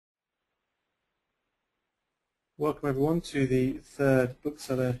Welcome everyone to the third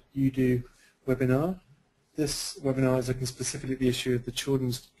Bookseller YUDU webinar. This webinar is looking specifically at the issue of the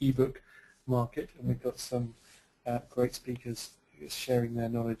children's ebook market, and we've got some great speakers sharing their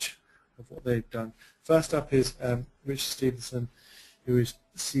knowledge of what they've done. First up is Richard Stevenson, who is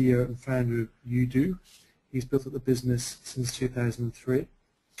CEO and founder of YUDU. He's built up the business since 2003.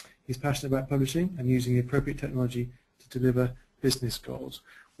 He's passionate about publishing and using the appropriate technology to deliver business goals.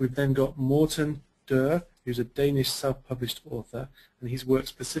 We've then got Morten Dør, who's a Danish self-published author, and he's worked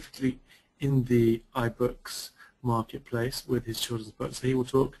specifically in the iBooks marketplace with his children's books. So he will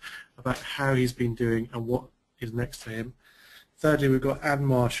talk about how he's been doing and what is next to him. Thirdly, we've got Anne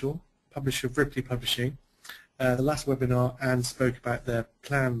Marshall, publisher of Ripley Publishing. The last webinar, Anne spoke about their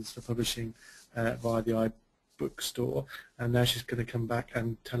plans for publishing via the iBook store, and now she's going to come back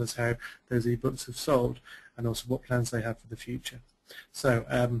and tell us how those ebooks have sold and also what plans they have for the future.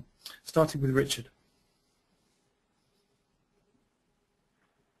 So, starting with Richard.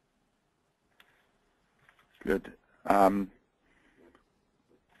 Good. I'll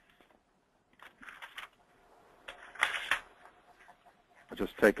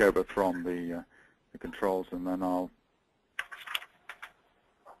just take over from the controls, and then I'll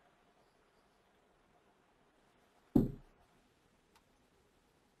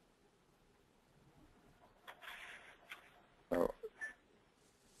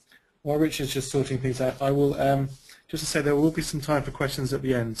while Richard's just sorting things out, I will just to say there will be some time for questions at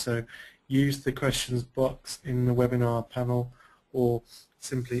the end, so use the questions box in the webinar panel, or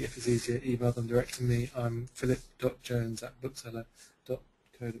simply, if it's easier, email them direct to me. I'm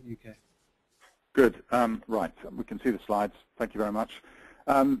philip.jones@bookseller.co.uk. Good. Right. We can see the slides. Thank you very much.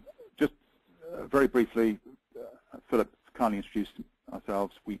 Just very briefly, Philip kindly introduced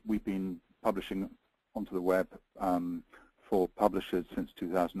ourselves. We've been publishing onto the web for publishers since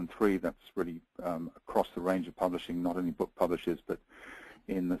 2003. That's really across the range of publishing, not only book publishers, but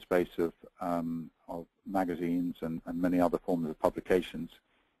in the space of magazines and many other forms of publications.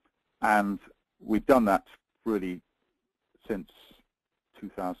 And we've done that really since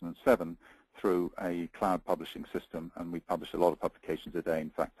 2007 through a cloud publishing system, and we publish a lot of publications a day,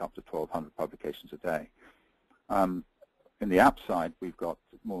 in fact up to 1,200 publications a day. In the app side, we've got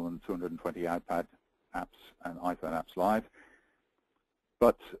more than 220 iPad apps and iPhone apps live,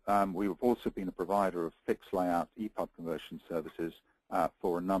 but we've also been a provider of fixed layout EPUB conversion services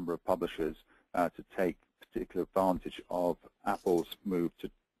for a number of publishers to take particular advantage of Apple's move to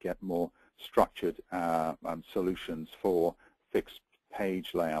get more structured solutions for fixed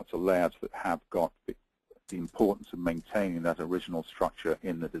page layouts, or layouts that have got the importance of maintaining that original structure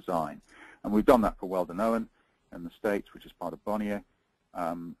in the design. And we've done that for Weldon Owen in the States, which is part of Bonnier,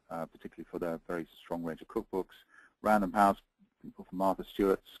 particularly for their very strong range of cookbooks. Random House, people from Martha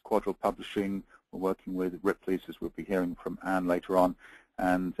Stewart's, Quadrille Publishing, we're working with Ripley's, as we'll be hearing from Anne later on,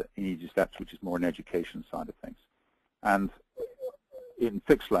 and Easy Steps, which is more an education side of things. And in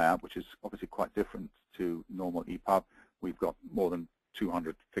fixed layout, which is obviously quite different to normal EPUB, we've got more than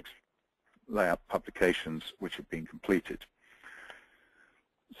 200 fixed layout publications which have been completed.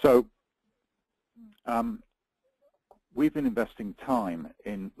 So we've been investing time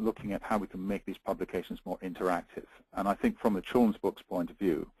in looking at how we can make these publications more interactive. And I think from a children's books point of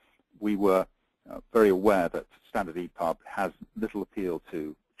view, we were very aware that standard EPUB has little appeal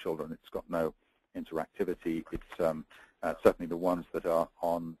to children. It's got no interactivity. It's certainly the ones that are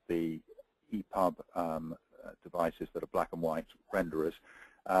on the EPUB devices that are black and white renderers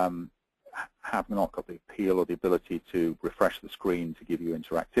have not got the appeal or the ability to refresh the screen to give you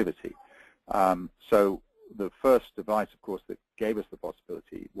interactivity. So the first device, of course, that gave us the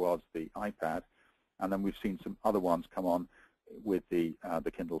possibility was the iPad, and then we've seen some other ones come on with the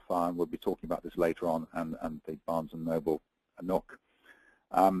Kindle Fire, and we'll be talking about this later on, and the Barnes & Noble Nook.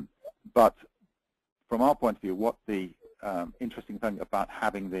 But from our point of view, what the interesting thing about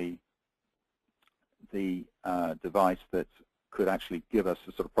having the device that could actually give us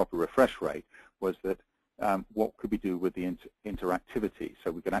a sort of proper refresh rate was that what could we do with the interactivity?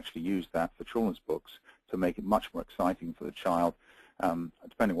 So we could actually use that for children's books to make it much more exciting for the child,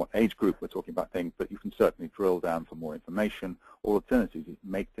 depending on what age group we're talking about things, but you can certainly drill down for more information, or alternatively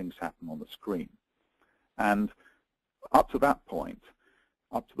make things happen on the screen. And up to that point,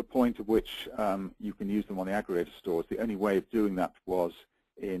 up to the point at which you can use them on the aggregator stores, the only way of doing that was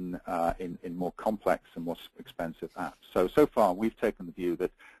in more complex and more expensive apps. So far we've taken the view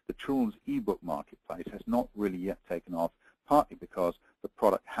that the children's ebook marketplace has not really yet taken off, partly because the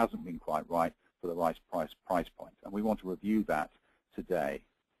product hasn't been quite right for the right price point, and we want to review that today.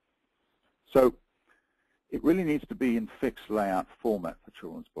 So it really needs to be in fixed layout format for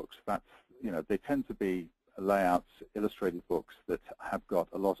children's books. That's, they tend to be layouts, illustrated books that have got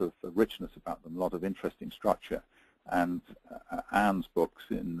a lot of richness about them, a lot of interesting structure. And Anne's books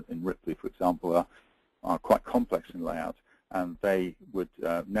in Ripley, for example, are quite complex in layout, and they would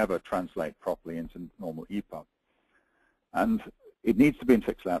never translate properly into normal EPUB. And it needs to be in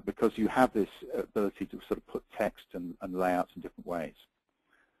fixed layout because you have this ability to sort of put text and layouts in different ways.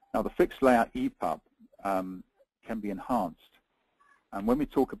 Now, the fixed layout EPUB can be enhanced. And when we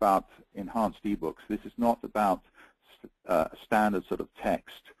talk about enhanced ebooks, this is not about standard sort of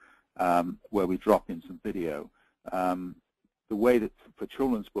text where we drop in some video. The way that for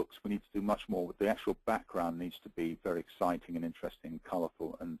children's books we need to do much more with the actual background needs to be very exciting and interesting,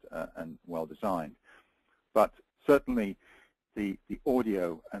 colorful and well designed. But certainly the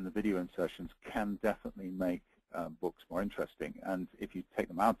audio and the video insertions can definitely make books more interesting. And if you take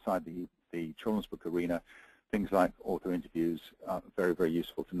them outside the children's book arena, things like author interviews are very, very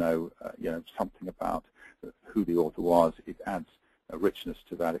useful to know, something about who the author was. It adds a richness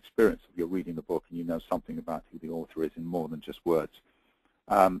to that experience. If you're reading the book and you know something about who the author is in more than just words.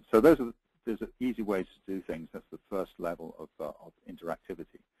 So there's easy ways to do things. That's the first level of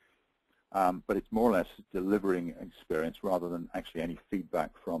interactivity. But it's more or less delivering an experience rather than actually any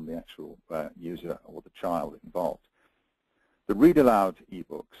feedback from the actual user or the child involved. The read aloud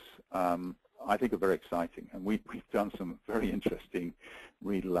ebooks I think are very exciting, and we've done some very interesting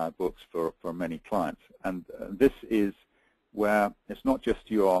read aloud books for many clients. And this is where it's not just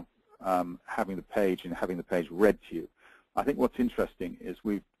you're having the page and having the page read to you. I think what's interesting is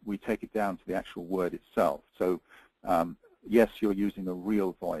we take it down to the actual word itself. So yes, you're using a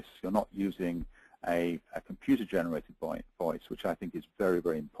real voice. You're not using a computer-generated voice, which I think is very,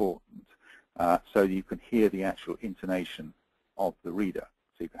 very important, so you can hear the actual intonation of the reader.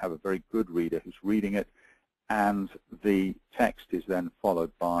 So you can have a very good reader who's reading it, and the text is then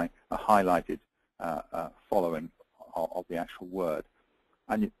followed by a highlighted following of the actual word.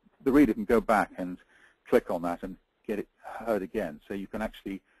 And the reader can go back and click on that and get it heard again. So you can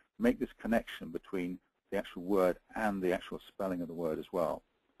actually make this connection between the actual word and the actual spelling of the word as well.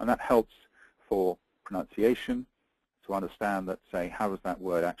 And that helps for pronunciation, to understand that, say, how does that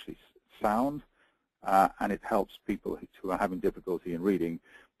word actually sound, and it helps people who are having difficulty in reading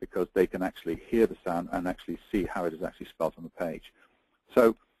because they can actually hear the sound and actually see how it is actually spelled on the page.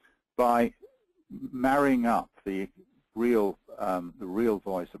 So by marrying up the real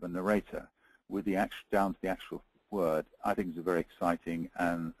voice of a narrator with the down to the actual word, I think is a very exciting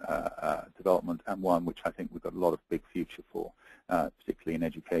and development, and one which I think we've got a lot of big future for, particularly in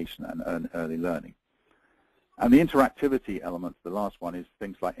education and early learning. And the interactivity element, the last one, is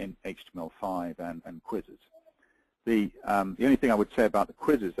things like in HTML5 and quizzes. The only thing I would say about the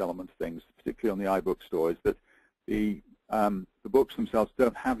quizzes element of things, particularly on the iBook store, is that the books themselves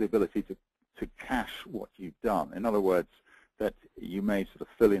don't have the ability to cache what you've done. In other words, that you may sort of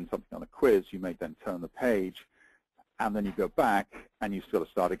fill in something on a quiz, you may then turn the page, and then you go back and you sort of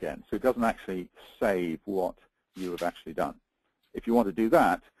start again. So it doesn't actually save what you have actually done. If you want to do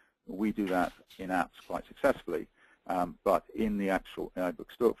that, we do that in apps quite successfully, but in the actual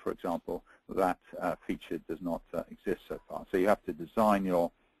iBook store, for example, that feature does not exist so far. So you have to design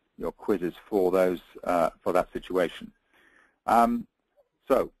your quizzes for those for that situation.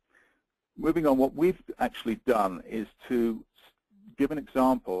 So moving on, what we've actually done is to give an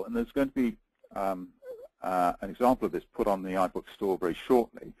example, and there's going to be an example of this put on the iBook store very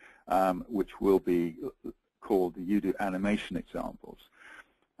shortly, which will be called the YUDU animation examples.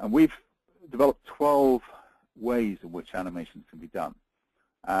 And we've developed 12 ways in which animations can be done.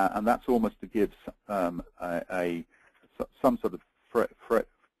 And that's almost to give some sort of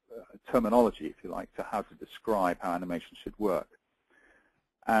terminology, if you like, to how to describe how animation should work.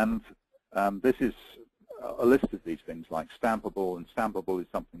 And this is a list of these things like stampable, and stampable is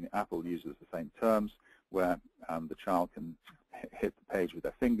something that Apple uses the same terms, where the child can hit the page with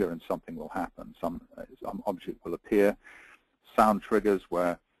their finger and something will happen. Some object will appear. Sound triggers,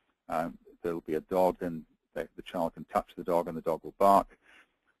 where there will be a dog and the child can touch the dog and the dog will bark.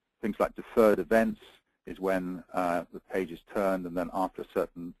 Things like deferred events is when the page is turned and then after a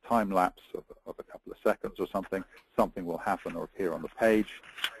certain time lapse of a couple of seconds or something will happen or appear on the page.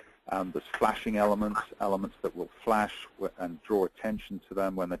 There's flashing elements that will flash and draw attention to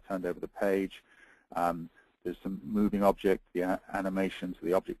them when they're turned over the page. There's some moving object, the animation, so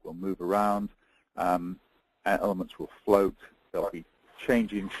the object will move around. Elements will float. There'll be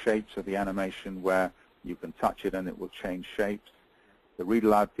changing shapes of the animation where you can touch it and it will change shapes. The read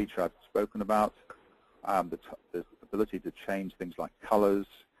aloud feature I've spoken about. The ability to change things like colors,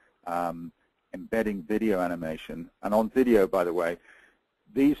 embedding video animation. And on video, by the way,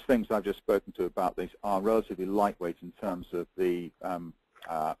 these things I've just spoken to about these are relatively lightweight in terms of the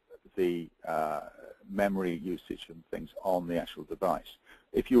memory usage and things on the actual device.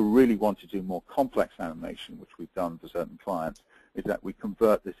 If you really want to do more complex animation, which we've done for certain clients, is that we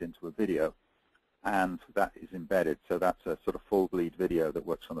convert this into a video, and that is embedded. So that's a sort of full bleed video that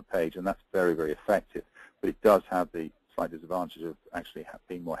works on the page, and that's very, very effective. But it does have the slight disadvantage of actually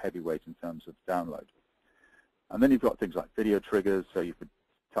being more heavyweight in terms of download. And then you've got things like video triggers, so you could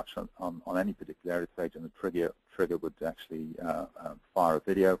touch on any particular area of the page, and the trigger would actually fire a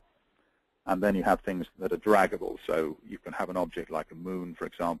video. And then you have things that are draggable, so you can have an object like a moon, for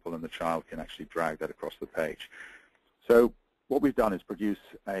example, and the child can actually drag that across the page. So what we've done is produce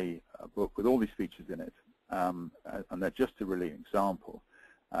a book with all these features in it, and they're just a really example.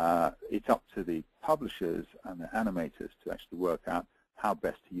 It's up to the publishers and the animators to actually work out how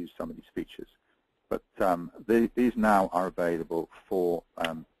best to use some of these features. But these now are available for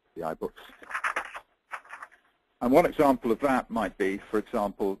the iBooks. And one example of that might be, for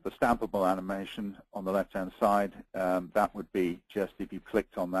example, the stampable animation on the left-hand side. That would be just if you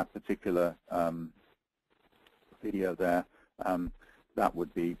clicked on that particular video there, that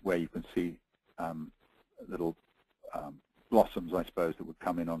would be where you can see little blossoms, I suppose, that would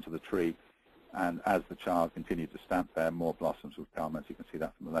come in onto the tree. And as the child continued to stamp there, more blossoms would come, as you can see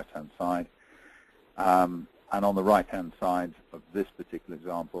that from the left-hand side. And on the right-hand side of this particular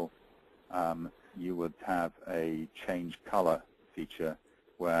example, you would have a change color feature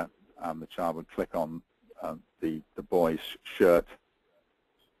where the child would click on the boy's shirt,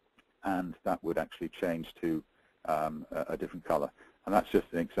 and that would actually change to a different color. And that's just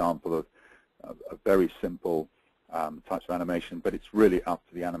an example of a very simple types of animation, but it's really up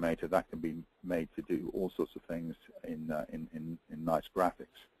to the animator. That can be made to do all sorts of things in nice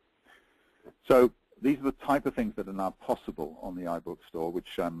graphics. So these are the type of things that are now possible on the iBook store,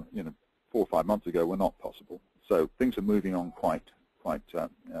 which 4 or 5 months ago were not possible. So things are moving on quite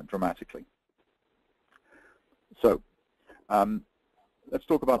dramatically. So let's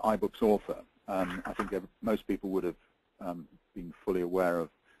talk about iBooks Author. I think most people would have been fully aware of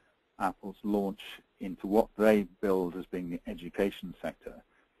Apple's launch into what they build as being the education sector.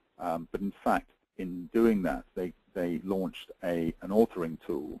 But in fact, in doing that, they launched an authoring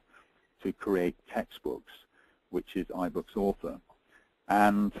tool to create textbooks, which is iBooks Author.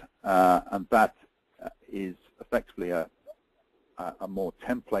 And that is effectively a more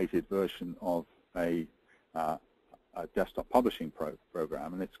templated version of a desktop publishing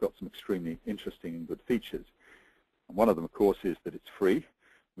program, and it's got some extremely interesting and good features. And one of them, of course, is that it's free,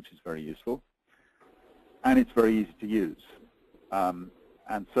 which is very useful, and it's very easy to use.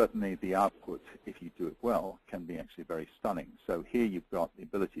 And certainly the output, if you do it well, can be actually very stunning. So here you've got the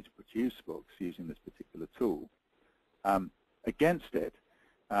ability to produce books using this particular tool. Against it,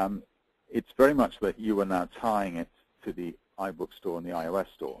 it's very much that you are now tying it to the iBook store and the iOS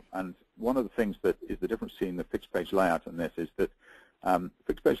store. And one of the things that is the difference between the fixed page layout and this is that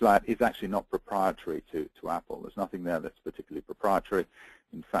fixed page layout is actually not proprietary to Apple. There's nothing there that's particularly proprietary.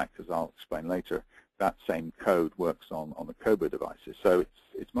 In fact, as I'll explain later, that same code works on the Kobo devices. So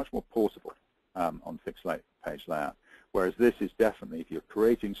it's much more portable on fixed page layout. Whereas this is definitely, if you're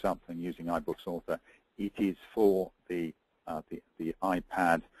creating something using iBooks Author, it is for the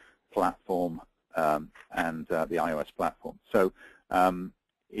iPad platform and the iOS platform. So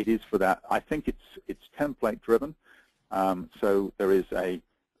it is for that. I think it's template driven. So there is a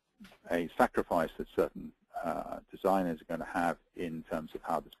sacrifice that certain designers are going to have in terms of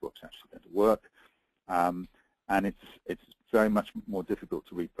how this book's actually going to work. And it's very much more difficult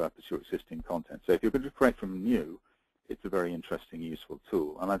to repurpose your existing content. So if you're going to create from new, it's a very interesting, useful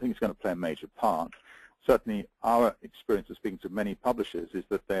tool. And I think it's going to play a major part. Certainly our experience of speaking to many publishers is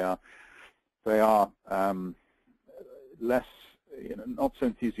that they are less, not so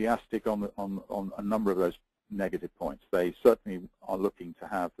enthusiastic on a number of those negative points. They certainly are looking to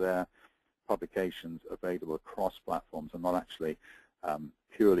have their publications available across platforms and not actually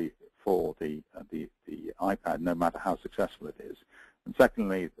purely for the iPad, no matter how successful it is. And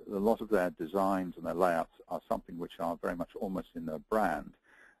secondly, a lot of their designs and their layouts are something which are very much almost in their brand,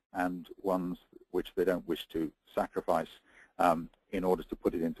 and ones which they don't wish to sacrifice in order to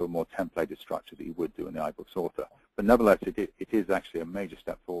put it into a more templated structure that you would do in the iBooks Author. But nevertheless, it is actually a major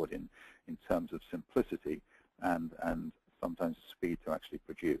step forward in terms of simplicity and sometimes speed to actually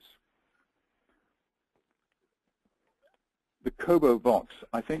produce. The Kobo box,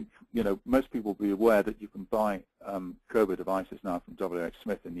 I think most people will be aware that you can buy Kobo devices now from WH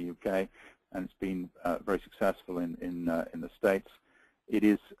Smith in the UK, and it's been very successful in the States. It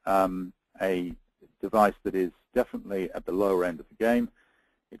is a device that is definitely at the lower end of the game.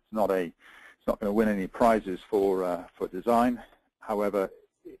 It's not going to win any prizes for design. However,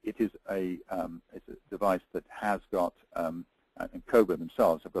 it is it's a device that has got, and Kobo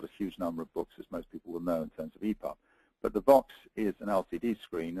themselves have got a huge number of books, as most people will know in terms of EPUB. But the Vox is an LCD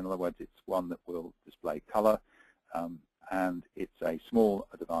screen. In other words, it's one that will display color, and it's a small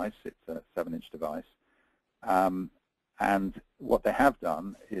device. It's a 7-inch device. And what they have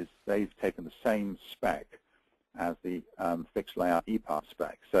done is they've taken the same spec as the fixed layout EPUB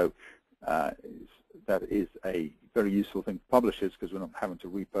spec. So that is a very useful thing for publishers because we're not having to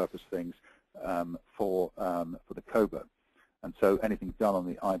repurpose things for the Kobo. And so anything done on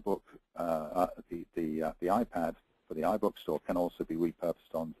the iBook, the iPad for the iBook store can also be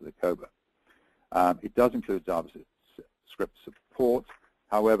repurposed onto the Kobo. It does include JavaScript support.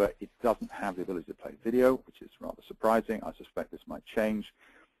 However, it doesn't have the ability to play video, which is rather surprising. I suspect this might change.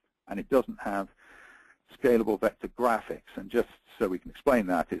 And it doesn't have scalable vector graphics. And just so we can explain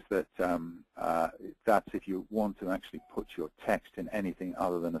that, is that that's if you want to actually put your text in anything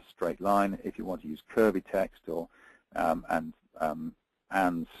other than a straight line. If you want to use curvy text or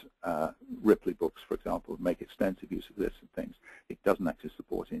Ripley books, for example, make extensive use of this and things, it doesn't actually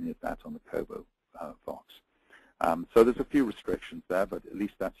support any of that on the Kobo Vox. So there's a few restrictions there, but at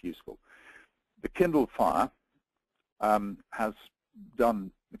least that's useful. The Kindle Fire has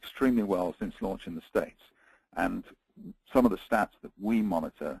done extremely well since launch in the States. And some of the stats that we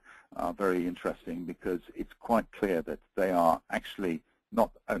monitor are very interesting because it's quite clear that they are actually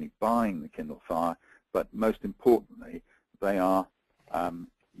not only buying the Kindle Fire, but most importantly, they are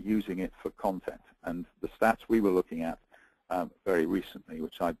using it for content. And the stats we were looking at very recently,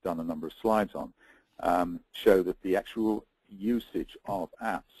 which I've done a number of slides on, show that the actual usage of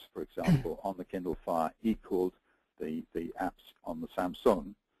apps, for example, on the Kindle Fire equaled the apps on the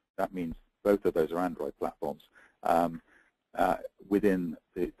Samsung. That means both of those are Android platforms within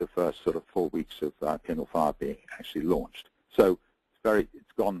the first sort of 4 weeks of Kindle Fire being actually launched. So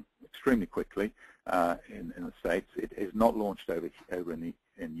it's gone extremely quickly in the States. It is not launched over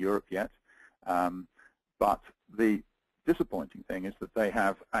in Europe yet, but the disappointing thing is that they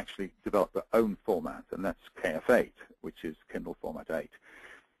have actually developed their own format, and that's KF8, which is Kindle Format 8.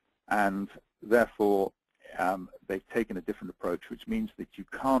 And therefore, they've taken a different approach, which means that you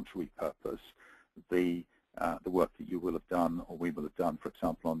can't repurpose the work that you will have done or we will have done, for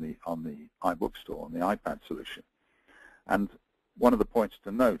example, on the iBook store, on the iPad solution. And one of the points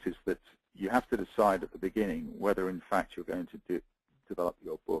to note is that you have to decide at the beginning whether, in fact, you're going to develop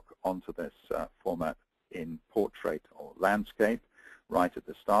your book onto this format in portrait or landscape right at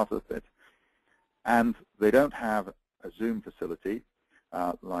the start of it. And they don't have a zoom facility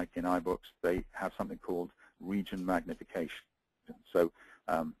like in iBooks. They have something called region magnification. So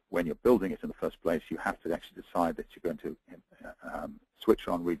when you're building it in the first place, you have to actually decide that you're going to switch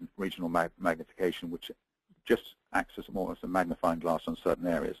on regional magnification, which just acts as more as a magnifying glass on certain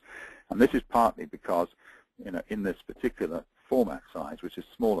areas. And this is partly because, in this particular format size, which is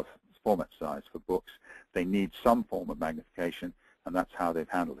smaller format size for books, they need some form of magnification, and that's how they've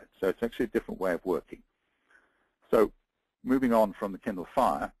handled it. So it's actually a different way of working. So moving on from the Kindle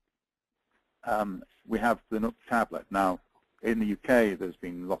Fire, we have the Nook tablet. Now, in the UK, there's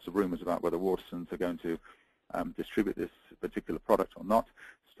been lots of rumors about whether Watersons are going to distribute this particular product or not.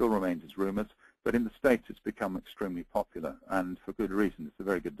 Still remains as rumors. But in the States, it's become extremely popular, and for good reason. It's a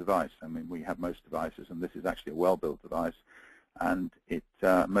very good device. I mean, we have most devices, and this is actually a well-built device, and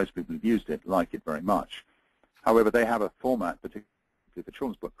most people who've used it like it very much. However, they have a format, particularly for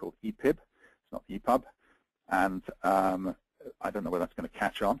children's book, called EPIB. It's not EPUB, and I don't know whether that's going to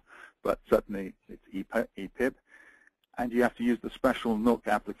catch on, but certainly it's EPIB. And you have to use the special Nook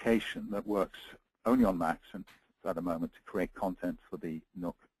application that works only on Macs and at the moment to create content for the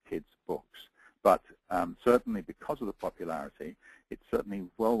Nook Kids books. But certainly because of the popularity, it's certainly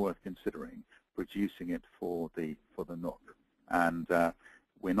well worth considering producing it for the Nook. And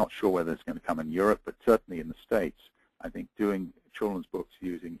we're not sure whether it's going to come in Europe, but certainly in the States, I think doing children's books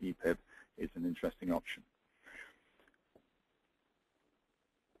using EPIB is an interesting option.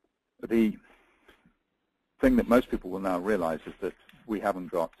 The thing that most people will now realize is that we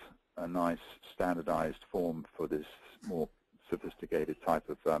haven't got a nice standardized form for this more sophisticated type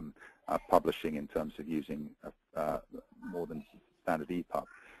of publishing in terms of using more than standard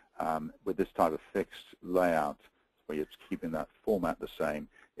EPUB. With this type of fixed layout, where you're keeping that format the same,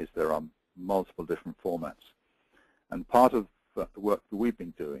 is there are multiple different formats. And part of the work that we've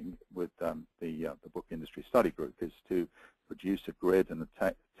been doing with the Book Industry Study Group is to produce a grid and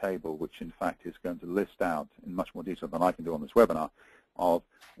a table which in fact is going to list out in much more detail than I can do on this webinar of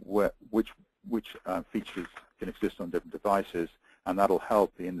which features can exist on different devices and that'll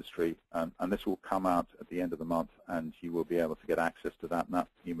help the industry. And this will come out at the end of the month, and you will be able to get access to that, and that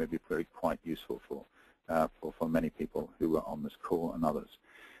you may be very quite useful for many people who are on this call and others.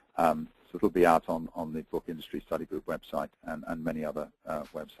 So it'll be out on the Book Industry Study Group website and many other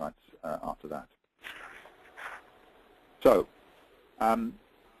websites after that. So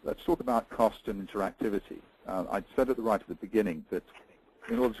let's talk about cost and interactivity. I said at the beginning that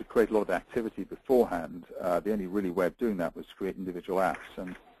in order to create a lot of activity beforehand, the only really way of doing that was to create individual apps.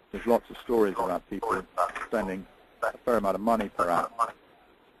 And there's lots of stories about people spending a fair amount of money per app.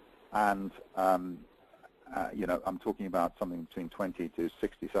 And you know, I'm talking about something between 20 to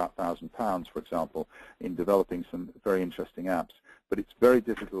 60,000 pounds, for example, in developing some very interesting apps. But it's very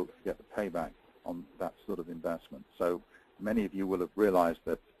difficult to get the payback on that sort of investment. So many of you will have realized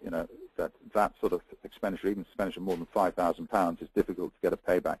that, you know, that sort of expenditure, even expenditure more than £5,000, is difficult to get a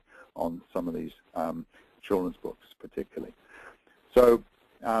payback on some of these children's books, particularly. So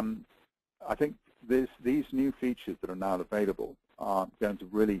I think these new features that are now available are going to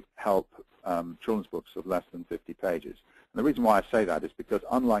really help children's books of less than 50 pages. And the reason why I say that is because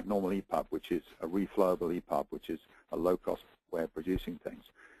unlike normal EPUB, which is a reflowable EPUB, which is a low-cost way of producing things,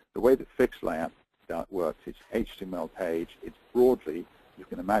 the way that fixed layout works, it's HTML page. It's broadly, you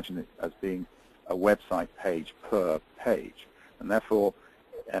can imagine it as being a website page per page. And therefore,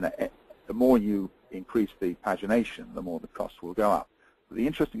 the more you increase the pagination, the more the cost will go up. But the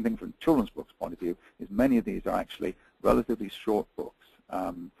interesting thing from children's books' point of view is many of these are actually relatively short books.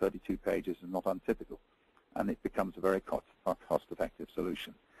 32 pages is not untypical, and it becomes a very cost-effective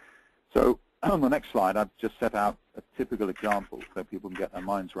solution. So on the next slide, I've just set out a typical example so people can get their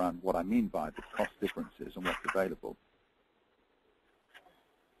minds around what I mean by the cost differences and what's available.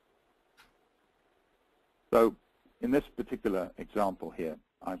 So in this particular example here,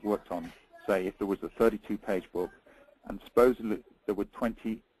 I've worked on, say, if there was a 32-page book, and supposedly there were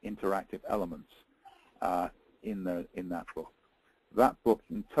 20 interactive elements in that book. That book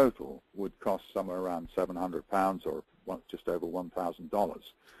in total would cost somewhere around £700 or just over $1,000.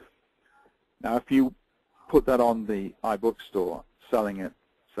 Now, if you put that on the iBook store, selling it,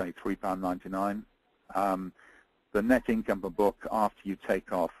 say, £3.99, the net income per book after you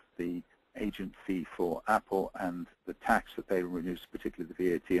take off the agent fee for Apple and the tax that they reduce, particularly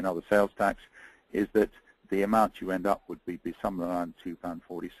the VAT and other sales tax, is that the amount you end up would be somewhere around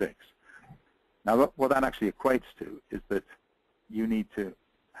 £2.46. Now, what that actually equates to is that you need to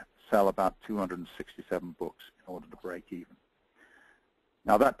sell about 267 books in order to break even.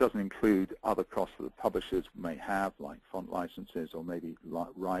 Now, that doesn't include other costs that the publishers may have, like font licenses or maybe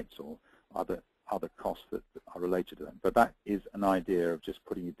rights or other costs that are related to them. But that is an idea of just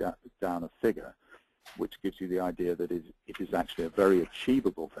putting down a figure, which gives you the idea that it is actually a very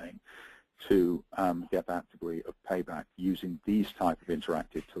achievable thing to get that degree of payback using these type of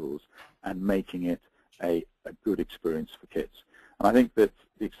interactive tools and making it a good experience for kids. And I think that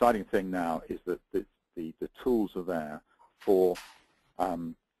the exciting thing now is that the tools are there for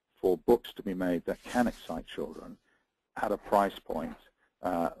books to be made that can excite children at a price point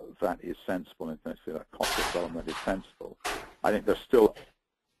that is sensible, and that cost of development is sensible. I think there's still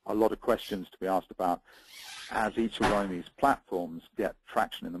a lot of questions to be asked about as each of one of these platforms get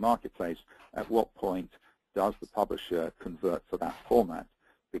traction in the marketplace. At what point does the publisher convert to that format?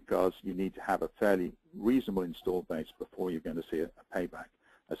 Because you need to have a fairly reasonable install base before you're going to see a payback.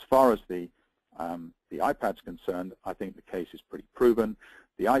 As far as the iPad's concerned, I think the case is pretty proven.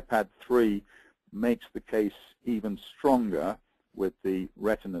 The iPad 3 makes the case even stronger with the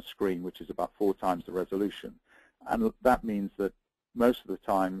Retina screen, which is about 4 times the resolution. And that means that most of the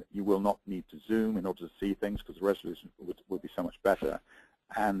time you will not need to zoom in order to see things because the resolution would be so much better.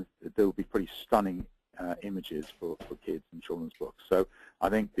 And there will be pretty stunning images for kids and children's books. So I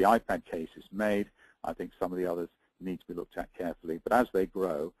think the iPad case is made. I think some of the others need to be looked at carefully. But as they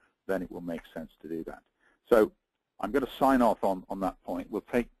grow, then it will make sense to do that. So I'm going to sign off on that point. We'll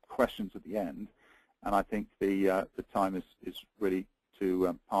take questions at the end. And I think the time is really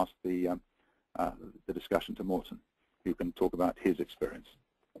to pass the discussion to Morten, who can talk about his experience.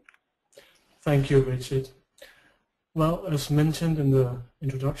 Thank you, Richard. Well, as mentioned in the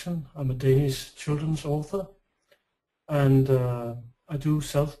introduction, I'm a Danish children's author, and I do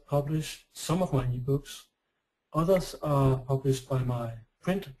self-publish some of my ebooks. Others are published by my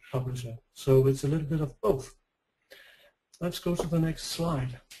print publisher, so it's a little bit of both. Let's go to the next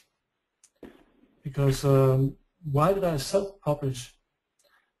slide. Because why did I self-publish?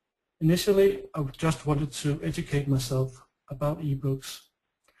 Initially, I just wanted to educate myself about ebooks,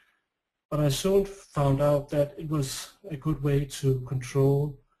 but I soon found out that it was a good way to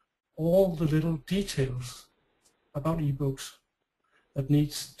control all the little details about ebooks that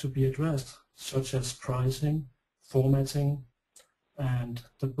needs to be addressed, such as pricing, formatting, and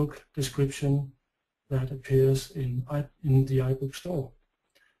the book description that appears in the iBook store.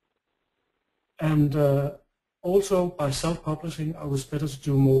 And also by self-publishing, I was better to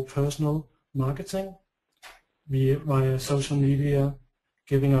do more personal marketing, be it via social media,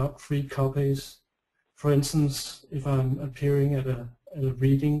 giving out free copies. For instance, if I'm appearing at a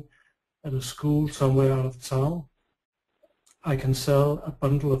reading at a school somewhere out of town, I can sell a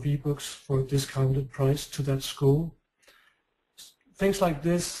bundle of ebooks for a discounted price to that school. Things like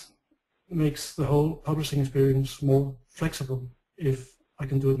this makes the whole publishing experience more flexible if I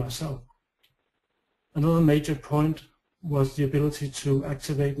can do it myself. Another major point was the ability to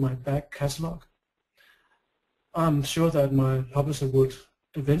activate my back catalog. I'm sure that my publisher would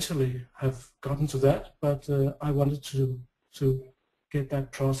eventually have gotten to that, but I wanted to get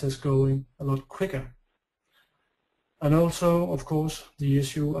that process going a lot quicker. And also, of course, the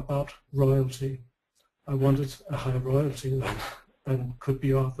issue about royalty. I wanted a higher royalty than could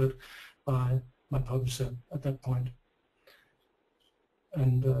be offered by my publisher at that point.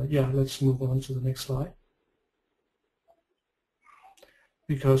 And yeah, let's move on to the next slide.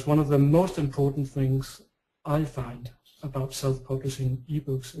 Because one of the most important things I find about self-publishing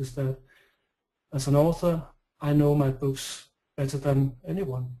ebooks is that as an author, I know my books better than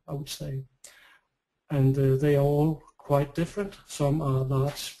anyone, I would say. And they are all quite different. Some are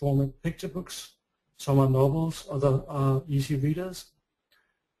large format picture books, some are novels, others are easy readers.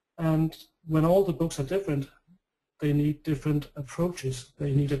 And when all the books are different, they need different approaches.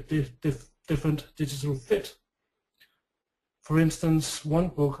 They need a different digital fit. For instance, one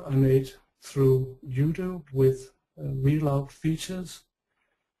book I made through YUDU with real-out features.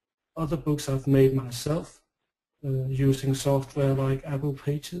 Other books I've made myself using software like Apple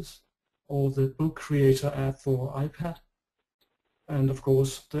Pages or the Book Creator app for iPad, and of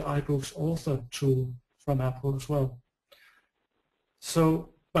course the iBooks author tool from Apple as well.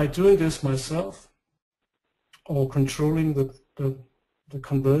 So by doing this myself or controlling the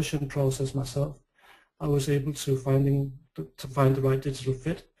conversion process myself, I was able to find the right digital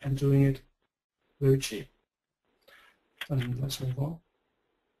fit and doing it very cheap. And let's move on.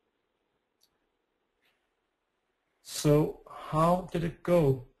 So how did it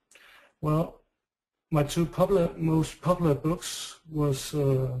go? Well, my two most popular books was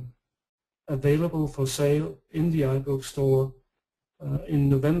available for sale in the iBook store in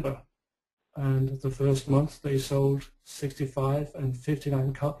November. And the first month they sold 65 and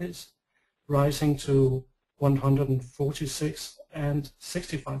 59 copies, rising to 146 and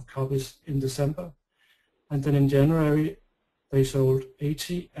 65 copies in December. And then in January they sold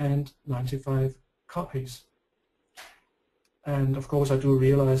 80 and 95 copies. And of course I do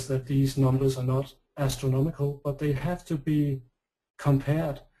realize that these numbers are not astronomical, but they have to be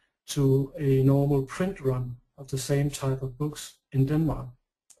compared to a normal print run of the same type of books in Denmark.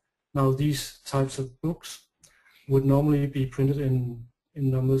 Now these types of books would normally be printed in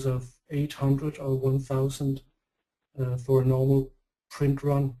numbers of 800 or 1000 for a normal print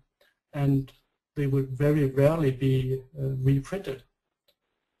run, and they would very rarely be reprinted.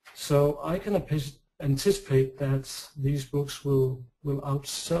 So I can anticipate that these books will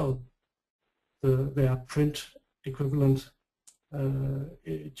outsell their print equivalent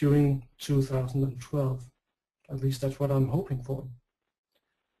during 2012. At least that's what I'm hoping for.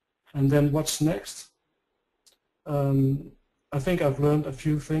 And then what's next? I think I've learned a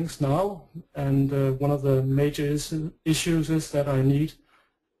few things now, and one of the major issues is that I need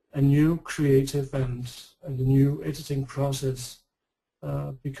a new creative and a new editing process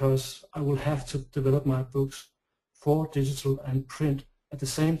because I will have to develop my books for digital and print at the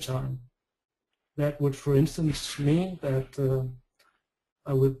same time. That would, for instance, mean that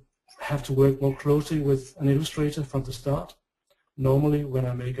I would have to work more closely with an illustrator from the start. Normally, when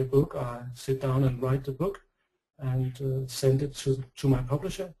I make a book, I sit down and write the book and send it to my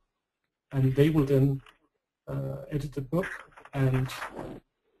publisher, and they will then edit the book, and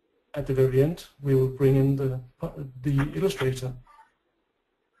at the very end we will bring in the illustrator.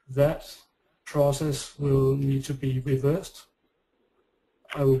 That process will need to be reversed.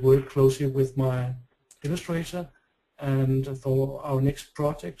 I will work closely with my illustrator, and for our next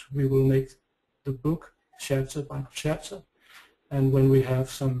project we will make the book chapter by chapter. And when we have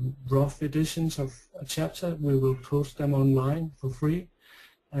some rough editions of a chapter, we will post them online for free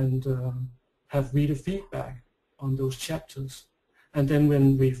and have reader feedback on those chapters. And then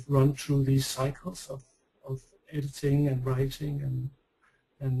when we've run through these cycles of editing and writing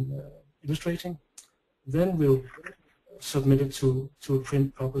and illustrating, then we'll submit it to a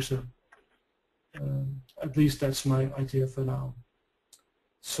print publisher. At least that's my idea for now.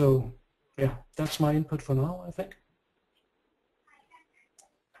 So yeah, that's my input for now, I think.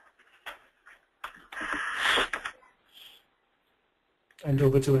 And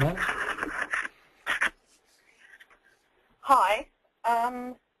over to Anne. Hi,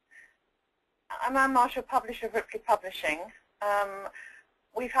 I'm Anne Marshall, publisher of Ripley Publishing.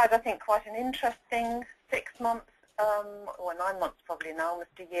 We've had, I think, quite an interesting 6 months, or 9 months probably now, almost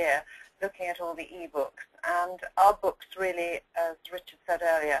a year, looking at all the ebooks. And our books really, as Richard said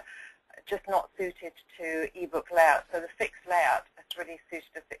earlier, just not suited to ebook layout. So the fixed layout has really suited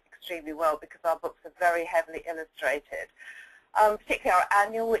us extremely well because our books are very heavily illustrated. Particularly our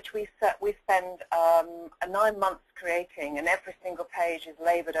annual, which we spend 9 months creating, and every single page is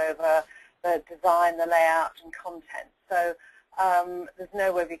laboured over the design, the layout, and content. So there's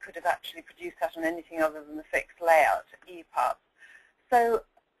no way we could have actually produced that on anything other than the fixed layout EPUB. So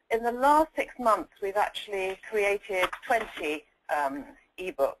in the last 6 months, we've actually created 20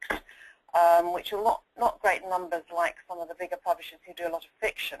 ebooks, which are not great numbers like some of the bigger publishers who do a lot of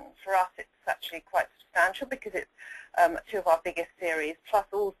fiction. For us, it's actually quite substantial because it's 2 of our biggest series, plus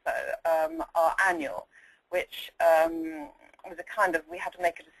also our annual, which was a kind of, we had to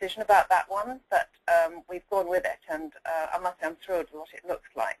make a decision about that one, but we've gone with it, and I must say I'm thrilled with what it looks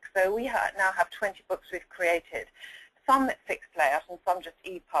like. So we now have 20 books we've created, some that's fixed layout and some just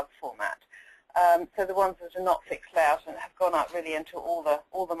EPUB format. So the ones that are not fixed layout and have gone out really into all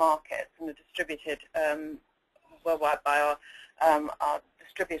the markets and are distributed worldwide by our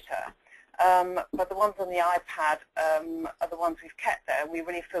distributor. But the ones on the iPad are the ones we've kept there, and we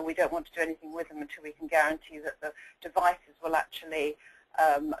really feel we don't want to do anything with them until we can guarantee that the devices will actually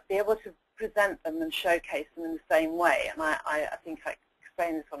be able to present them and showcase them in the same way. And I think I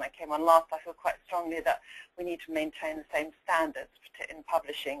explained this when I came on last. I feel quite strongly that we need to maintain the same standards in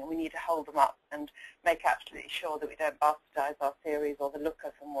publishing, and we need to hold them up and make absolutely sure that we don't bastardize our series or the look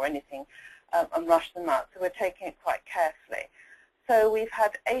of them or anything and rush them out. So we're taking it quite carefully. So we've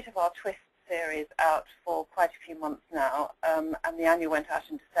had 8 of our Twist series out for quite a few months now, and the annual went out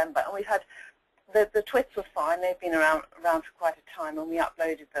in December. And we've had, the Twists were fine. They've been around for quite a time, and we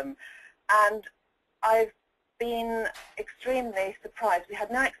uploaded them. And I've been extremely surprised. We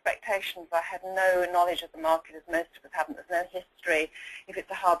had no expectations. I had no knowledge of the market, as most of us haven't. There's no history. If it's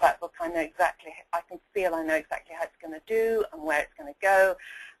a hardback book, I know exactly, I know exactly how it's going to do and where it's going to go.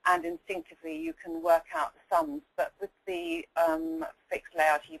 And instinctively you can work out the sums. But with the fixed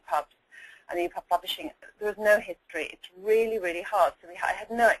layout EPUBs and EPUB publishing, there was no history. It's really, really hard. So I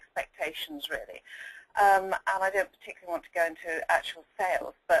had no expectations, really. And I don't particularly want to go into actual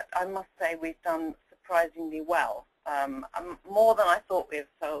sales, but I must say we've done surprisingly well, more than I thought we have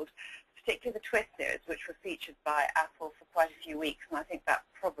sold, particularly the Twist series, which were featured by Apple for quite a few weeks, and I think that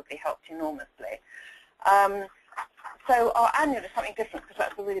probably helped enormously. So our annual is something different because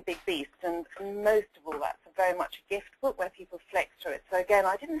that's a really big beast, and most of all that's very much a gift book where people flex through it. So again,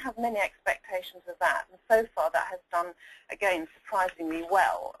 I didn't have many expectations of that, and so far that has done, again, surprisingly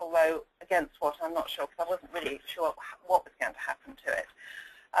well, although against what I'm not sure, because I wasn't really sure what was going to happen to it.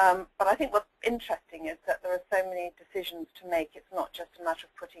 But I think what's interesting is that there are so many decisions to make. It's not just a matter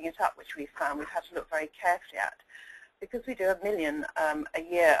of putting it up, which we've found we've had to look very carefully at. Because we do 1 million a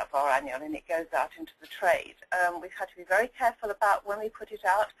year of our annual and it goes out into the trade, we've had to be very careful about when we put it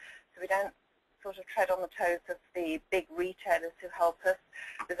out so we don't sort of tread on the toes of the big retailers who help us.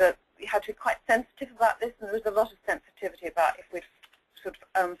 We had to be quite sensitive about this, and there was a lot of sensitivity about if we'd sort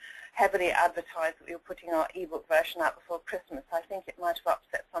of heavily advertised that we were putting our ebook version out before Christmas. I think it might have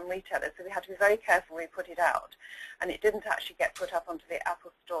upset some retailers, so we had to be very careful when we put it out. And it didn't actually get put up onto the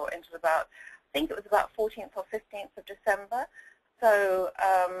Apple Store until about, I think it was about 14th or 15th of December. So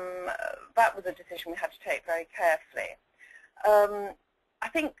that was a decision we had to take very carefully. I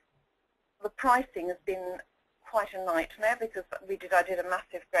think the pricing has been quite a nightmare because I did a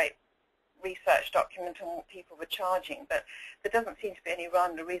massive, great research document on what people were charging, but there doesn't seem to be any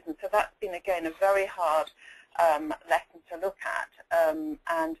rhyme or reason. So that's been, again, a very hard lesson to look at.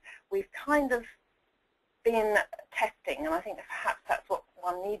 And we've kind of been testing, and I think perhaps that's what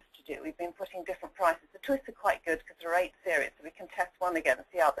one needs to do. We've been putting different prices. The Twists are quite good because there are 8 series, so we can test one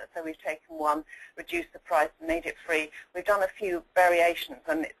against the other. So we've taken one, reduced the price, and made it free. We've done a few variations,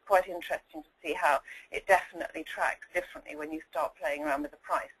 and it's quite interesting to see how it definitely tracks differently when you start playing around with the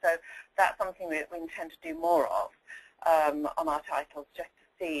price. So that's something we intend to do more of on our titles, just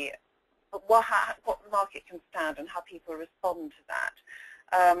to see what the market can stand and how people respond to that.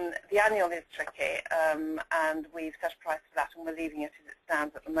 The annual is tricky, and we've set a price for that, and we're leaving it as it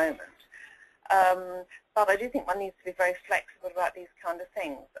stands at the moment. But I do think one needs to be very flexible about these kind of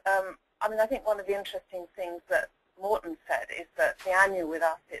things. I mean, I think one of the interesting things that Morton said is that the annual with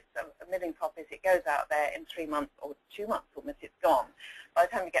us, it's a million copies. It goes out there in 3 months or 2 months almost, it's gone. By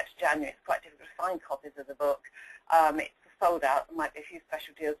the time we get to January, it's quite difficult to find copies of the book. It's sold out. There might be a few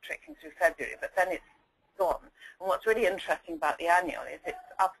special deals trickling through February, but then it's gone. And what's really interesting about the annual is it's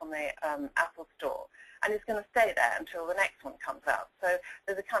up on the Apple Store, and it's going to stay there until the next one comes out. So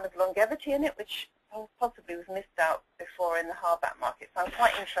there's a kind of longevity in it, which possibly was missed out before in the hardback market. So I'm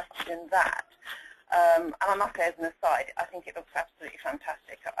quite interested in that. And I must say, as an aside, I think it looks absolutely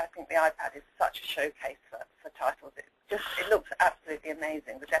fantastic. I think the iPad is such a showcase for titles. It looks absolutely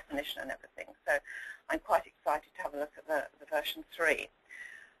amazing, the definition and everything. So I'm quite excited to have a look at the version 3.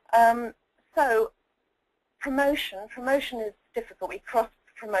 So promotion is difficult. We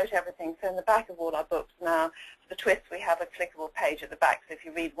cross-promote everything. So in the back of all our books now, for the twist, we have a clickable page at the back. So if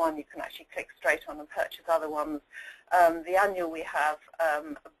you read one, you can actually click straight on and purchase other ones. The annual, we have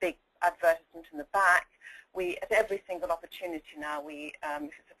a big advertisement in the back. At every single opportunity now, if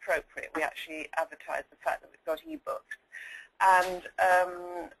it's appropriate, we actually advertise the fact that we've got ebooks. And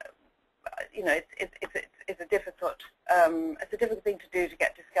you know, it's a difficult thing to do to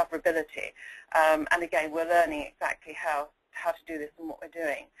get discoverability. And again, we're learning exactly how to do this and what we're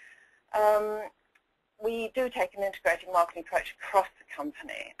doing. We do take an integrated marketing approach across the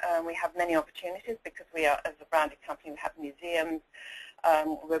company. We have many opportunities because we are, as a branded company, we have museums.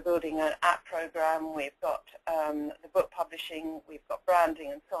 We're building an app program. We've got the book publishing. We've got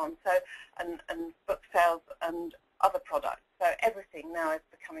branding and so on. So and book sales and other products. So everything now is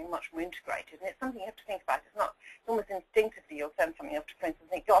becoming much more integrated, and it's something you have to think about. It's almost instinctively you'll send something off to print and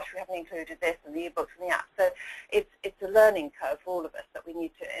think, gosh, we haven't included this and the ebooks and the app. So it's a learning curve for all of us that we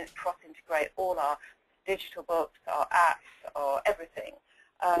need to cross-integrate all our digital books, our apps, or everything.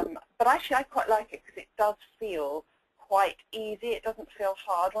 But actually, I quite like it because it does feel quite easy. It doesn't feel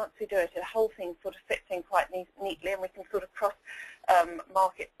hard. Once we do it, the whole thing sort of fits in quite neatly, and we can sort of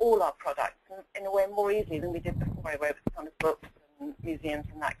cross-market all our products in a way more easily than we did before, where it was kind of books and museums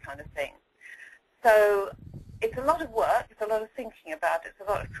and that kind of thing. So it's a lot of work. It's a lot of thinking about it. It's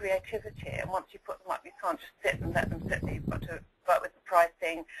a lot of creativity. And once you put them up, you can't just sit and let them sit there. You've got to work with the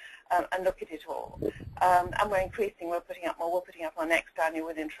pricing and look at it all. And we're increasing. We're putting up more. We're putting up our next annual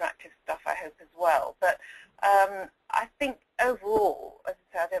with interactive stuff, I hope, as well. But I think overall, as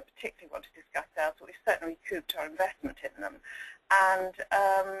I say, I don't particularly want to discuss sales, but we've certainly recouped our investment in them. And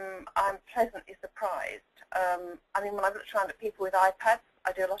I'm pleasantly surprised. I mean, when I've looked around at people with iPads,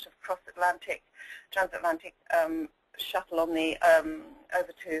 I do a lot of transatlantic shuttle on the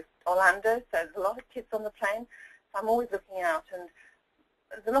over to Orlando. So there's a lot of kids on the plane. So I'm always looking out, and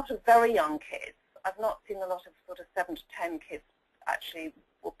there's a lot of very young kids. I've not seen a lot of sort of 7 to 10 kids actually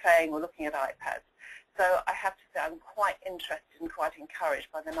playing or looking at iPads. So I have to say I'm quite interested and quite encouraged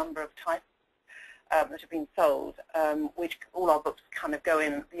by the number of titles that have been sold, which all our books kind of go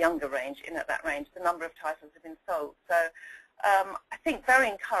in the younger range, in at that range. The number of titles have been sold. So I think very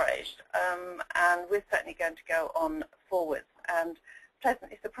encouraged, and we're certainly going to go on forwards, and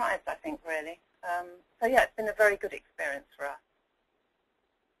pleasantly surprised, I think, really. So yeah, it's been a very good experience for us.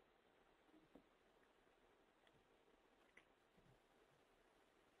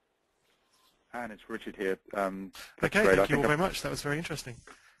 And it's Richard here. Okay, thank you all very much. That was very interesting.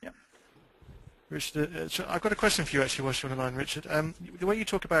 Yeah. Richard, I've got a question for you actually whilst you're on the line, Richard. The way you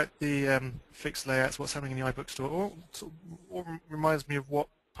talk about the fixed layouts, what's happening in the iBook store, all reminds me of what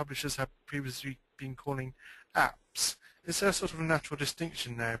publishers have previously been calling apps. Is there sort of a natural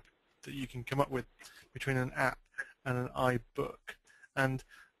distinction now that you can come up with between an app and an iBook? And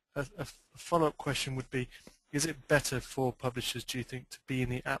a follow-up question would be, is it better for publishers, do you think, to be in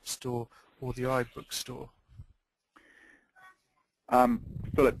the App Store or the iBook store?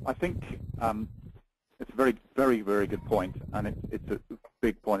 Philip, I think it's a very, very, very good point, and it's a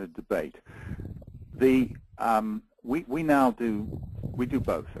big point of debate. We now do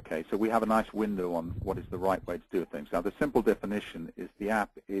both. Okay, so we have a nice window on what is the right way to do things. Now, the simple definition is the app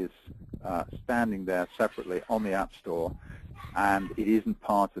is standing there separately on the App Store, and it isn't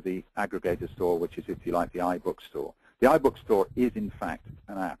part of the aggregator store, which is, if you like, the iBook store. The iBook store is, in fact,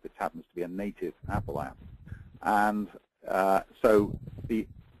 an app. It happens to be a native Apple app. And so the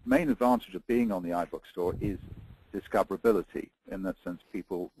main advantage of being on the iBook store is discoverability. In that sense,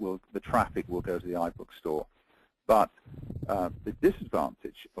 the traffic will go to the iBook store. But the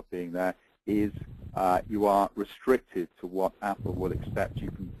disadvantage of being there is you are restricted to what Apple will expect you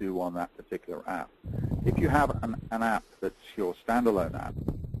can do on that particular app. If you have an app that's your standalone app,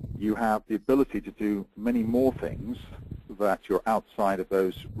 you have the ability to do many more things that you're outside of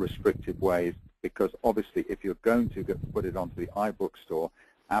those restricted ways, because obviously if you're going to put it onto the iBook store,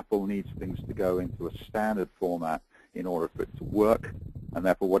 Apple needs things to go into a standard format in order for it to work, and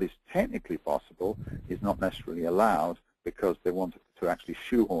therefore what is technically possible is not necessarily allowed because they want to actually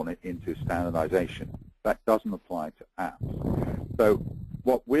shoehorn it into standardization. That doesn't apply to apps. So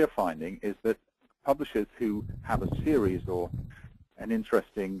what we're finding is that publishers who have a series or an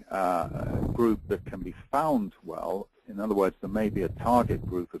interesting group that can be found well, in other words, there may be a target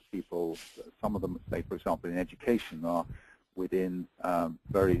group of people, some of them, say, for example, in education are within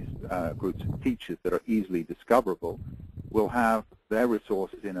various groups of teachers that are easily discoverable, will have their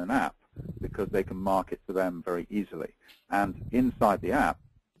resources in an app because they can market to them very easily. And inside the app,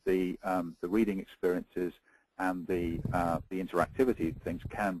 the reading experiences and the interactivity of things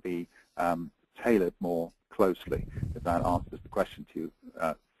can be tailored more closely, if that answers the question to you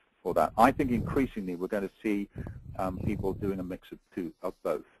for that. I think increasingly we're going to see people doing a mix of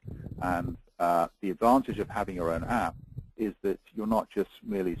both. And the advantage of having your own app is that you're not just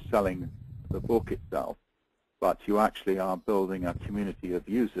merely selling the book itself, but you actually are building a community of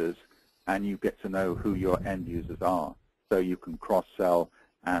users, and you get to know who your end users are. So you can cross-sell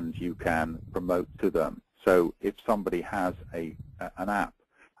and you can promote to them. So if somebody has an app,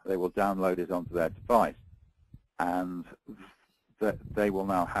 they will download it onto their device, and they will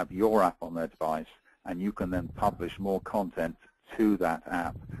now have your app on their device, and you can then publish more content to that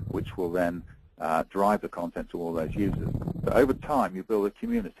app, which will then drive the content to all those users. So over time, you build a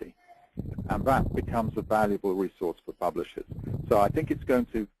community, and that becomes a valuable resource for publishers. So I think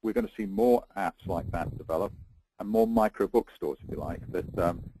we're going to see more apps like that develop, and more micro bookstores, if you like,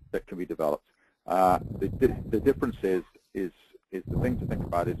 that can be developed. The difference is the thing to think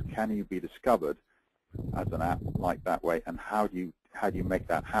about is, can you be discovered as an app like that way, and how do you make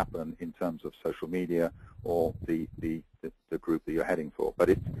that happen in terms of social media or the group that you're heading for? But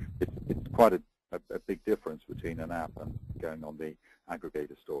it's quite a big difference between an app and going on the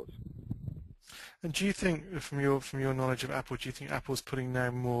aggregator stores. And do you think, from your knowledge of Apple, do you think Apple's putting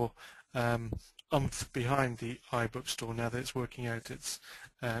now more oomph behind the iBook store now that it's working out its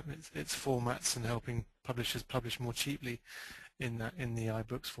formats and helping publishers publish more cheaply in the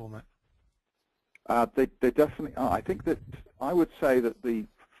iBooks format? They definitely are. I would say that the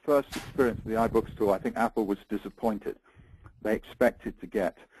first experience of the iBook store, I think Apple was disappointed. They expected to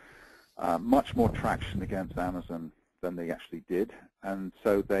get much more traction against Amazon than they actually did, and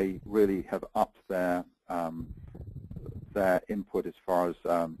so they really have upped their input as far as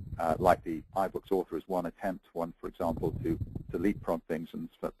like the iBooks author is one attempt, for example, to leapfrog things and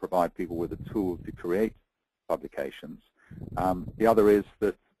provide people with a tool to create publications. The other is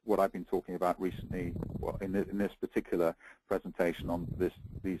that what I've been talking about recently, well, in this particular presentation, on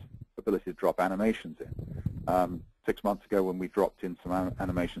these ability to drop animations in. 6 months ago, when we dropped in some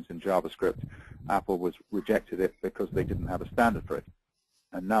animations in JavaScript, Apple rejected it because they didn't have a standard for it.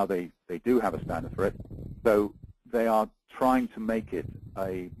 And now they do have a standard for it. So they are trying to make it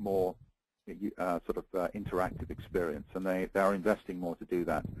a more interactive experience, and they are investing more to do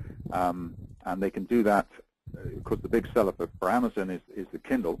that. And they can do that. Of course, the big seller for Amazon is the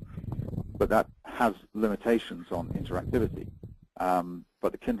Kindle, but that has limitations on interactivity.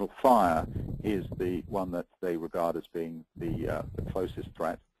 But the Kindle Fire is the one that they regard as being the closest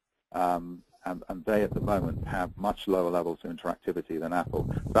threat. And they, at the moment, have much lower levels of interactivity than Apple.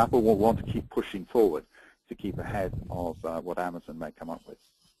 So Apple will want to keep pushing forward to keep ahead of what Amazon may come up with.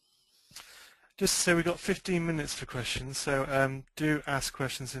 Just so we've got 15 minutes for questions, so do ask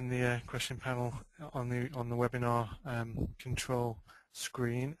questions in the question panel on the webinar control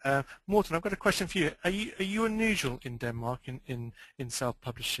screen. Morten, I've got a question for you. Are you unusual in Denmark in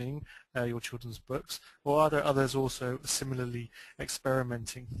self-publishing your children's books, or are there others also similarly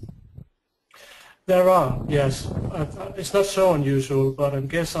experimenting? There are, yes. It's not so unusual, but I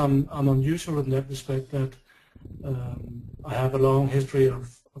guess I'm unusual in that respect that I have a long history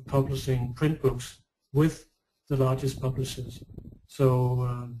of publishing print books with the largest publishers.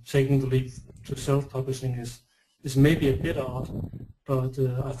 So taking the leap to self-publishing is maybe a bit odd, but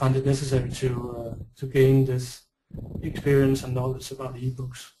I find it necessary to gain this experience and knowledge about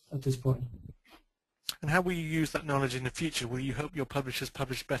ebooks at this point. And how will you use that knowledge in the future? Will you help your publishers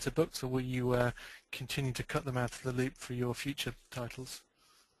publish better books, or will you continue to cut them out of the loop for your future titles?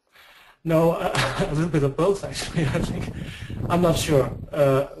 No, a little bit of both, actually, I think. I'm not sure.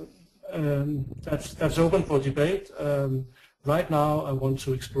 That's open for debate. Right now, I want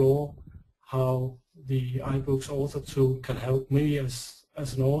to explore how the iBooks author tool can help me as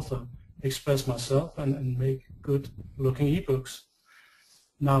an author express myself and make good-looking ebooks.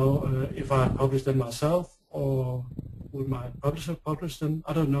 Now, if I publish them myself, or would my publisher publish them,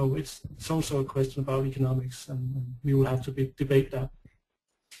 I don't know. It's also a question about economics, and we will have to debate that.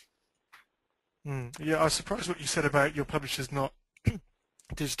 Yeah, I was surprised what you said about your publishers not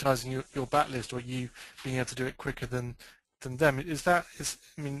digitizing your backlist, or you being able to do it quicker than them. Is that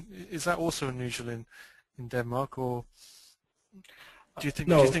also unusual in Denmark, or do you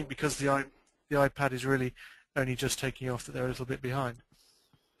No, think because the iPad is really only just taking off that they're a little bit behind?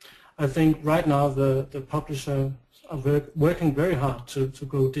 I think right now the publishers are working very hard to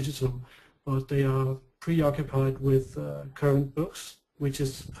go digital, but they are preoccupied with current books, which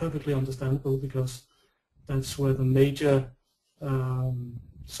is perfectly understandable because that's where the major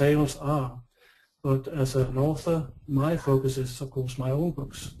sales are. But as an author, my focus is, of course, my own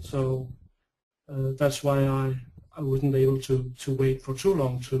books. So that's why I wasn't able to wait for too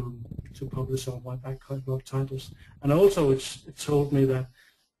long to publish some of my back catalog titles. And also it told me that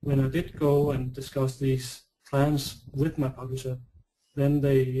when I did go and discuss these plans with my publisher, then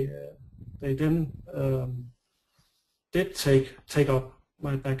they did take up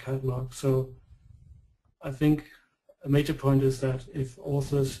my back catalog. So I think a major point is that if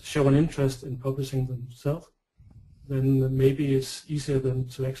authors show an interest in publishing themselves, then maybe it's easier than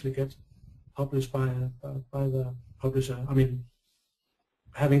to actually get published by the publisher. I mean,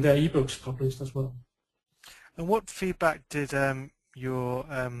 having their ebooks published as well. And what feedback did your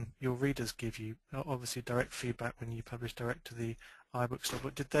readers give you? Obviously, direct feedback when you publish direct to the iBook store.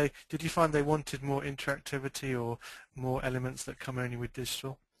 But did you find they wanted more interactivity or more elements that come only with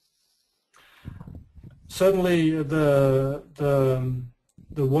digital? Certainly, the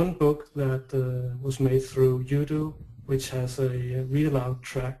one book that was made through YUDU, which has a read aloud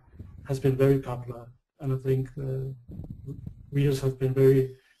track, has been very popular, and I think readers have been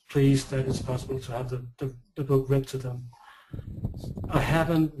very pleased that it's possible to have the book read to them. I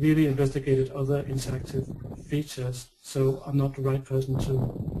haven't really investigated other interactive features, so I'm not the right person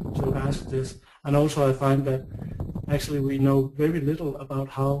to ask this. And also I find that actually we know very little about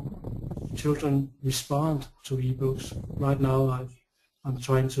how children respond to ebooks. Right now I'm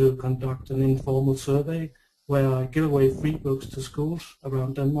trying to conduct an informal survey where I give away free books to schools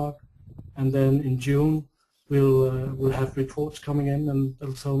around Denmark, and then in June we'll have reports coming in, and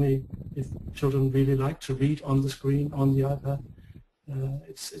they'll tell me if children really like to read on the screen on the iPad.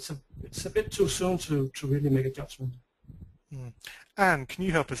 It's a bit too soon to really make a judgment. Anne, can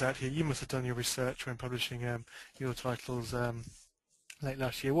you help us out here? You must have done your research when publishing your titles late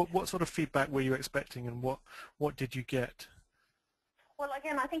last year. What sort of feedback were you expecting, and what did you get? Well,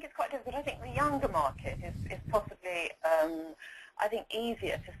 again, I think it's quite difficult. I think the younger market is possibly, I think,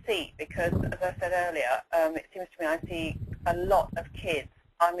 easier to see because, as I said earlier, it seems to me I see a lot of kids,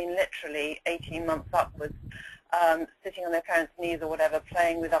 I mean literally 18 months upwards, sitting on their parents' knees or whatever,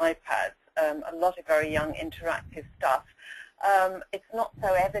 playing with iPads, a lot of very young interactive stuff. It's not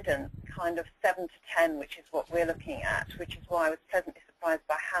so evident, kind of 7 to 10, which is what we're looking at, which is why I was pleasantly surprised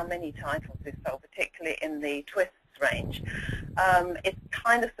by how many titles we sold, particularly in the twists range. It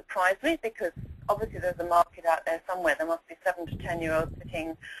kind of surprised me because obviously there's a market out there somewhere. There must be 7 to 10-year-olds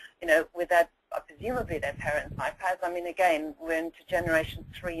sitting, you know, with their presumably their parents' iPads. I mean, again, we're into generation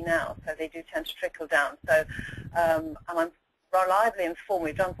 3 now, so they do tend to trickle down. So, and I'm reliably informed.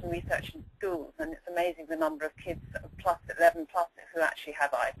 We've done some research in schools, and it's amazing the number of kids plus 11 plus who actually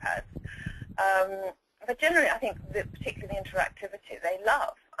have iPads. But generally, I think that particularly the interactivity they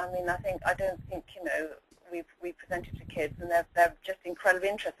love. I mean, I don't think, you know, we presented to kids, and they're just incredibly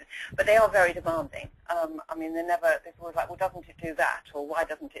interested. But they are very demanding. I mean, they're always like, well, doesn't it do that, or why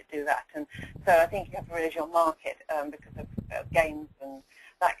doesn't it do that? And so I think you have to realize your market because of games and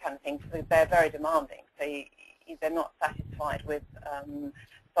that kind of thing. So they're very demanding. So they're not satisfied with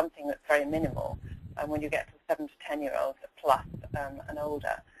something that's very minimal when you get to 7 to 10-year-olds plus and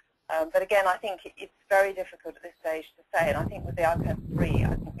older. But again, I think it's very difficult at this stage to say, and I think with the iPad 3,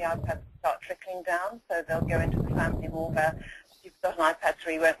 I think the iPads start trickling down, so they'll go into the family more where if you've got an iPad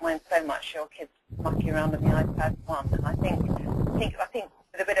 3, you won't mind so much your kids mucking around on the iPad 1. And I think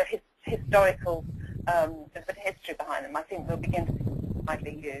with a bit of historical, there's a bit of history behind them, I think we'll begin to see them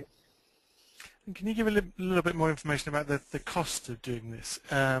widely used. Can you give a little bit more information about the cost of doing this?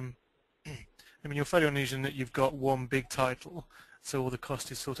 I mean, you're fairly unusual in that you've got one big title, so all the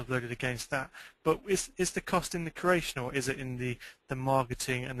cost is sort of loaded against that. But is the cost in the creation, or is it in the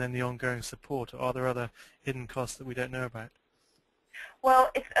marketing and then the ongoing support, or are there other hidden costs that we don't know about?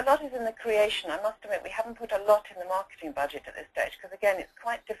 Well, a lot is in the creation. I must admit, we haven't put a lot in the marketing budget at this stage because, again, it's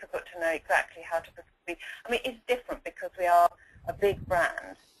quite difficult to know exactly how to proceed. I mean, it's different because we are a big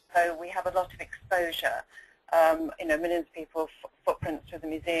brand, so we have a lot of exposure. You know, millions of people, footprints through the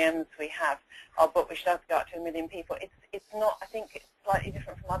museums. We have our book, which does go out to 1 million people. It's not. I think it's slightly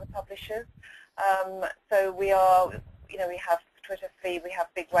different from other publishers. So we are. You know, we have Twitter feed, we have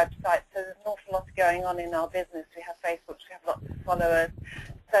big websites, so there's an awful lot going on in our business. We have Facebook, we have lots of followers,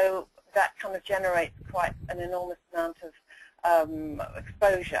 so that kind of generates quite an enormous amount of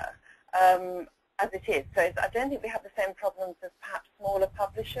exposure as it is. So I don't think we have the same problems as perhaps smaller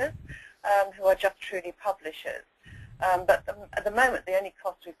publishers who are just truly publishers. But at the moment, the only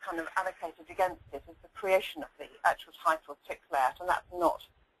cost we've kind of allocated against it is the creation of the actual title text layout, and that's not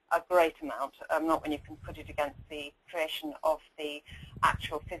a great amount, not when you can put it against the creation of the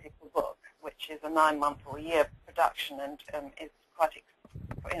actual physical book, which is a 9-month or a year production and is quite,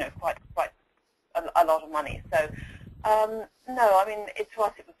 quite a lot of money. So no, I mean, to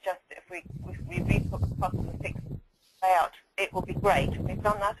us it was just if we rebook the cost of the fixed layout, it will be great. We've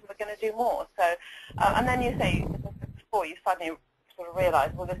done that, and we're going to do more. So, and then you say, as I said before, you suddenly sort of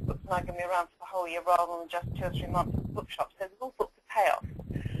realise, well, this book's not going to be around for the whole year rather than just 2 or 3 months at the bookshop. So there's all sorts of payoffs,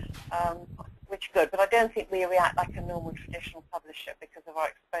 which are good. But I don't think we react like a normal traditional publisher because of our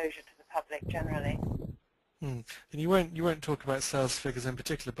exposure to the public generally. And you won't talk about sales figures in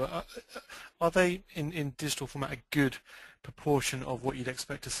particular, but are they in digital format a good proportion of what you'd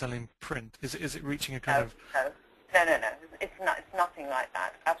expect to sell in print? Is it reaching a kind of? No. It's nothing like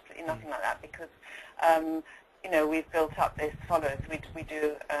that. Absolutely nothing like that, because we've built up this followers. We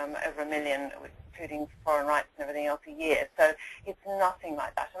do over 1 million, including foreign rights and everything else, a year. So it's nothing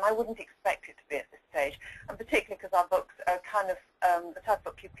like that, and I wouldn't expect it to be at this stage. And particularly because our books are kind of the type of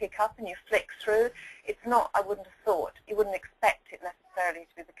book you pick up and you flick through. It's not. I wouldn't have thought. You wouldn't expect it necessarily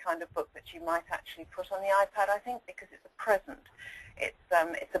to be the kind of book that you might actually put on the iPad. I think because it's a present.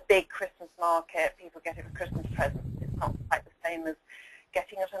 It's a big Christmas market. People get it for Christmas presents. It's not quite the same as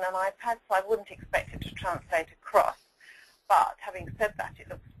getting it on an iPad, so I wouldn't expect it to translate across. But having said that, it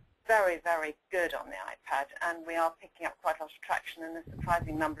looks very, very good on the iPad, and we are picking up quite a lot of traction, and a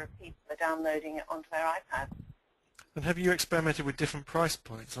surprising number of people are downloading it onto their iPads. And have you experimented with different price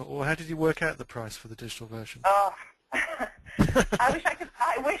points, or how did you work out the price for the digital version? Oh, I wish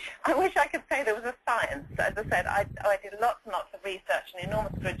I could say there was a science. As I said, I did lots and lots of research, an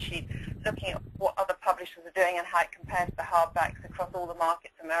enormous spreadsheet looking at what other publishers are doing and how it compares to hardbacks across all the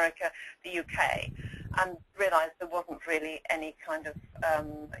markets, America, the UK, and realised there wasn't really any kind of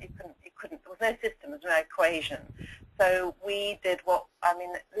there was no system, there was no equation. So we did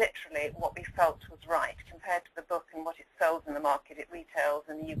literally what we felt was right compared to the book and what it sells in the market. It retails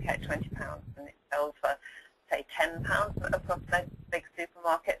in the UK at £20, and it sells for, say, £10 across those big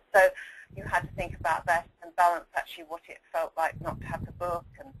supermarkets. So you had to think about that and balance actually what it felt like not to have the book.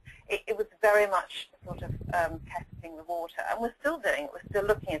 And it was very much sort of testing the water. And we're still doing it. We're still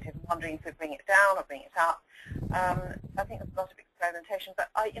looking at it and wondering if we bring it down or bring it up. I think there's a lot of experimentation, but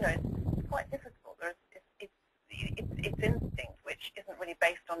it's quite difficult. It's instinct, which isn't really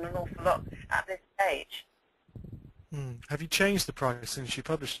based on an awful lot at this stage. Have you changed the price since you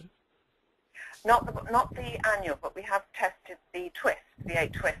published it? Not the annual, but we have tested the twist, the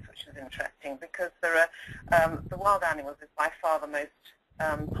 8 twists, which is interesting because there are the Wild Animals is by far the most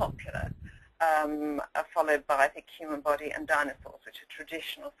popular, followed by I think Human Body and Dinosaurs, which are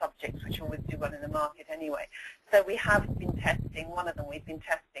traditional subjects which always do well in the market anyway. So we have been testing. One of them we've been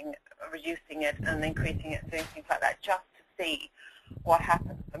testing, reducing it and increasing it, and doing things like that, just to see what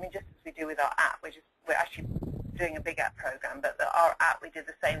happens. I mean, just as we do with our app, we're actually doing a big app program, but our app, we did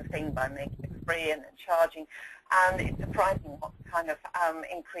the same thing by making it free and then charging, and it's surprising what kind of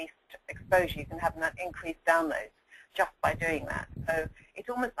increased exposure you can have and that increased downloads just by doing that. So it's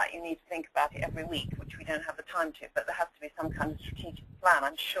almost like you need to think about it every week, which we don't have the time to, but there has to be some kind of strategic plan,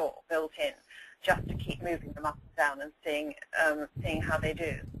 I'm sure, built in, just to keep moving them up and down and seeing how they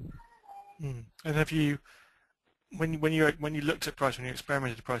do. And have you, when you looked at price, when you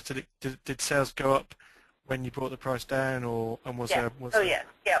experimented with price, did sales go up when you brought the price down, and was there?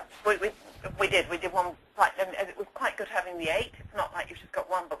 Yeah. We did one. It was quite good having the 8. It's not like you've just got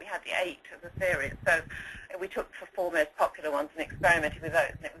one, but we had the 8 as a series. So we took the 4 most popular ones and experimented with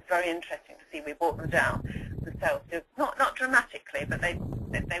those, and it was very interesting to see. We brought them down. The sales did not dramatically, but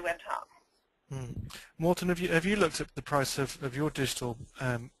they went up. Morton, have you looked at the price of your digital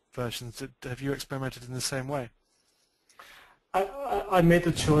versions? Have you experimented in the same way? I made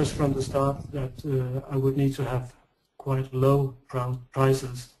the choice from the start that I would need to have quite low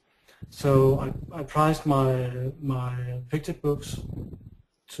prices. So I priced my picture books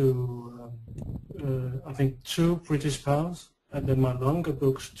to I think £2 and then my longer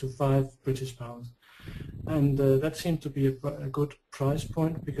books to £5, and that seemed to be a good price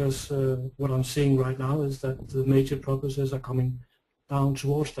point, because what I'm seeing right now is that the major publishers are coming down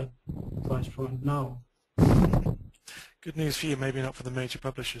towards that price point now. Good news for you, maybe not for the major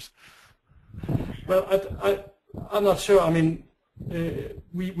publishers. Well, I'm not sure. I mean,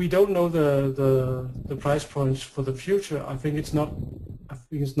 We don't know the price points for the future. I think it's not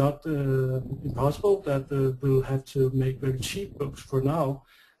impossible that we'll have to make very cheap books for now,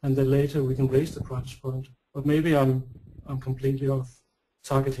 and then later we can raise the price point. But maybe I'm completely off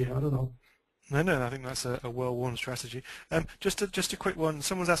target here. I don't know. No, I think that's a well-worn strategy. Just a quick one.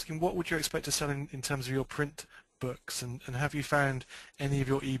 Someone's asking, what would you expect to sell in terms of your print books, and have you found any of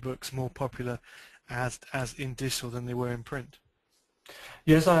your ebooks more popular as in digital than they were in print?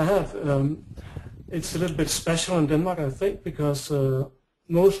 Yes, I have. It's a little bit special in Denmark, I think, because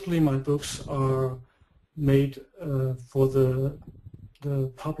mostly my books are made for the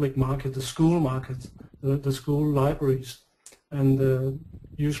public market, the school market, the school libraries, and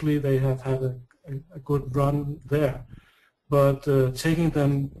usually they have had a good run there. But taking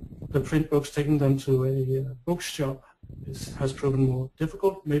the print books, taking them to a bookshop has proven more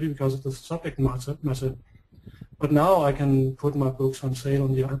difficult, maybe because of the subject matter. But now I can put my books on sale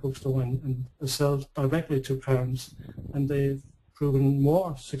on the iBook store and sell directly to parents, and they've proven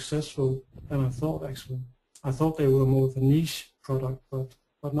more successful than I thought, actually. I thought they were more of a niche product,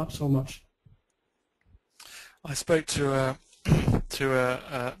 but not so much. I spoke to a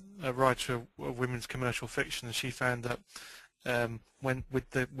writer of women's commercial fiction, and she found that when with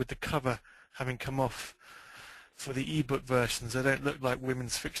the cover having come off for the ebook versions, they don't look like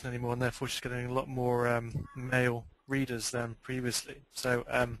women's fiction anymore, and therefore she's getting a lot more male readers than previously. So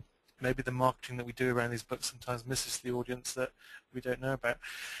maybe the marketing that we do around these books sometimes misses the audience that we don't know about.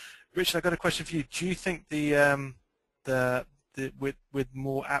 Richard, I've got a question for you. Do you think with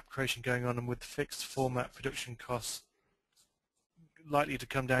more app creation going on and with fixed format production costs likely to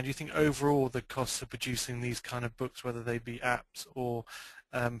come down, do you think overall the costs of producing these kind of books, whether they be apps or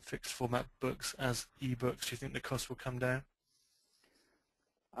fixed format books as ebooks, do you think the cost will come down?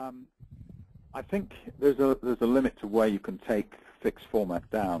 I think there's a limit to where you can take fixed format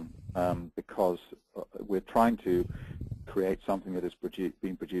down, because we're trying to create something that is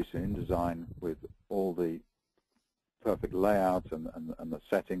being produced in InDesign with all the perfect layouts and the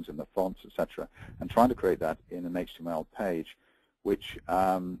settings and the fonts, etc., and trying to create that in an HTML page, which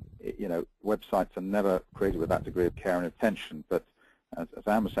websites are never created with that degree of care and attention. But as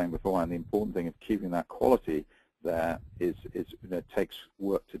Anne was saying before, and the important thing of keeping that quality there is it takes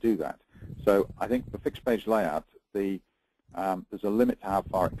work to do that. So I think the fixed page layout, there's a limit to how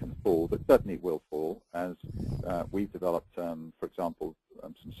far it can fall, but certainly it will fall, as we've developed, for example,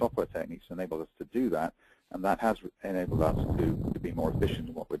 some software techniques to enable us to do that, and that has enabled us to be more efficient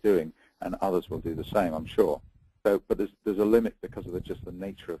in what we're doing, and others will do the same, I'm sure. So, but there's a limit because of just the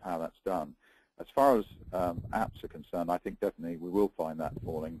nature of how that's done. As far as apps are concerned, I think definitely we will find that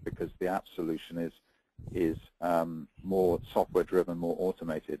falling, because the app solution is more software-driven, more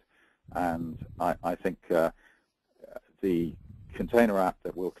automated, and I think the container app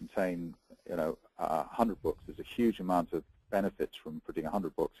that will contain 100 books, there's a huge amount of benefits from putting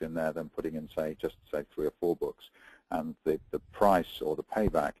 100 books in there than putting in, say 3 or 4 books, and the price or the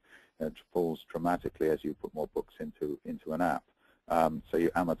payback falls dramatically as you put more books into an app. So you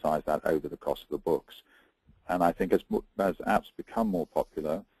amortize that over the cost of the books. And I think as apps become more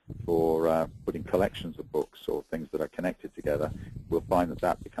popular for putting collections of books or things that are connected together, we'll find that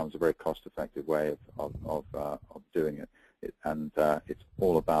that becomes a very cost-effective way of doing it. And it's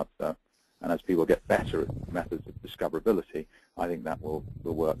all about, and as people get better at methods of discoverability, I think that will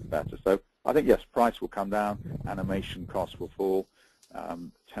work better. So I think, yes, price will come down, animation costs will fall,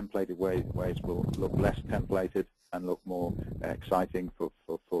 templated ways will look less templated and look more exciting for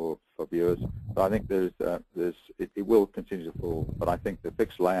viewers. But I think it will continue to fall. But I think the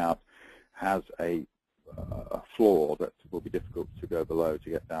fixed layout has a floor that will be difficult to go below to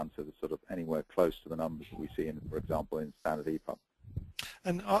get down to the sort of anywhere close to the numbers that we see in, for example, in standard EPUB.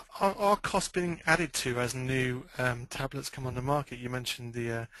 And are costs being added to as new tablets come on the market? You mentioned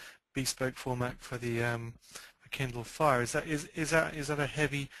the bespoke format for the Kindle Fire. Is that a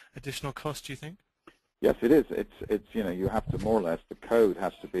heavy additional cost, do you think? Yes, it is. It's you have to more or less, the code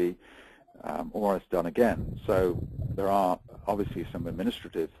has to be more or less done again. So there are obviously some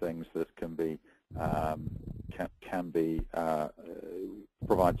administrative things that can be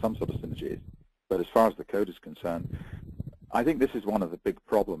provide some sort of synergies. But as far as the code is concerned, I think this is one of the big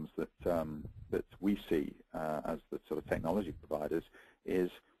problems that that we see as the sort of technology providers. Is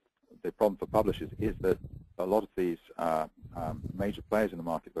the problem for publishers is that a lot of these major players in the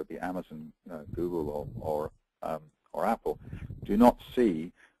market, whether it be Amazon, Google, or Apple, do not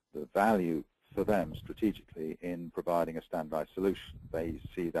see the value for them strategically in providing a standardized solution. They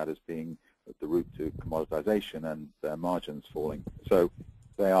see that as being the route to commoditization and their margins falling. So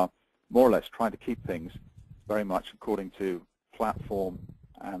they are more or less trying to keep things very much according to platform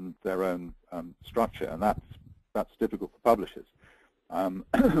and their own structure, and that's difficult for publishers.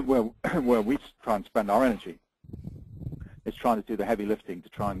 Where we try and spend our energy is trying to do the heavy lifting to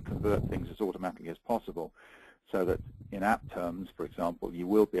try and convert things as automatically as possible, so that in app terms, for example, you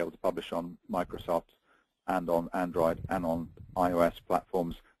will be able to publish on Microsoft and on Android and on iOS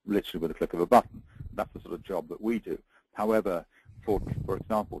platforms literally with a click of a button. That's the sort of job that we do. However, for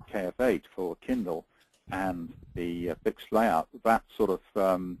example, KF8 for Kindle and the fixed layout, that sort of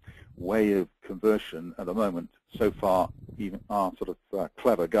way of conversion at the moment, so far, even our sort of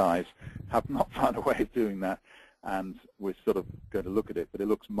clever guys have not found a way of doing that, and we're sort of going to look at it, but it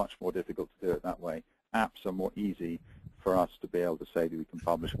looks much more difficult to do it that way. Apps are more easy for us to be able to say that we can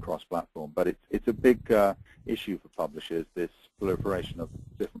publish across platform, but it's a big issue for publishers, this proliferation of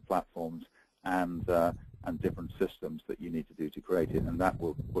different platforms and different systems that you need to do to create it, and that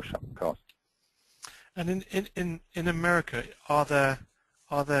will push up the cost. And in America, are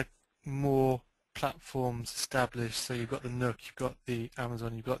there more platforms established? So you've got the Nook, you've got the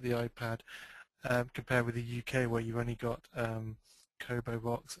Amazon, you've got the iPad, compared with the UK where you've only got Kobo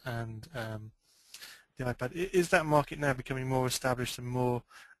Box and the iPad. Is that market now becoming more established and more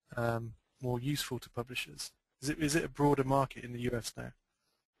useful to publishers? Is it a broader market in the US now?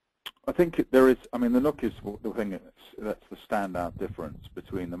 I think there is. I mean, the Nook is the thing that's the standout difference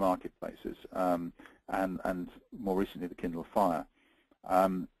between the marketplaces, and more recently the Kindle Fire.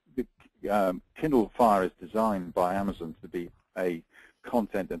 The Kindle Fire is designed by Amazon to be a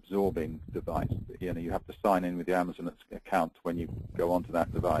content-absorbing device. You know, you have to sign in with the Amazon account when you go onto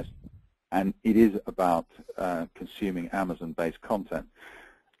that device, and it is about consuming Amazon-based content.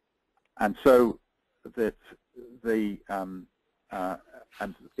 And so that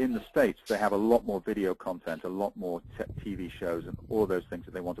and in the States, they have a lot more video content, a lot more TV shows, and all those things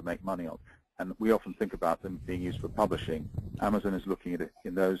that they want to make money on. And we often think about them being used for publishing. Amazon is looking at it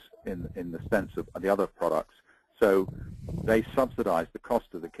in the sense of the other products. So they subsidize the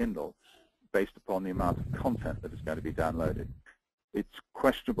cost of the Kindle based upon the amount of content that is going to be downloaded. It's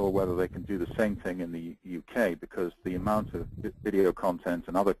questionable whether they can do the same thing in the UK, because the amount of video content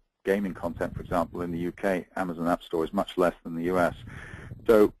and other gaming content, for example, in the UK, Amazon App Store is much less than the US.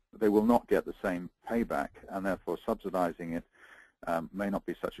 So they will not get the same payback, and therefore subsidizing it may not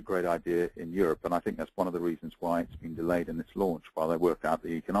be such a great idea in Europe, and I think that's one of the reasons why it's been delayed in its launch while they work out the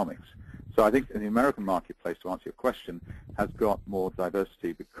economics. So I think the American marketplace, to answer your question, has got more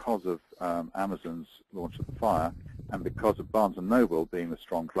diversity because of Amazon's launch of the Fire, and because of Barnes & Noble being the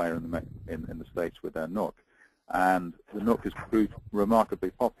strong player in the States with their Nook. And the Nook has proved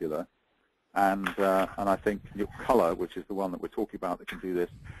remarkably popular, and I think Color, which is the one that we're talking about that can do this,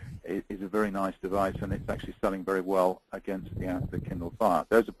 is a very nice device, and it's actually selling very well against the Kindle Fire.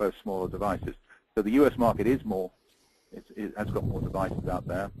 Those are both smaller devices. So the US market is more, it has got more devices out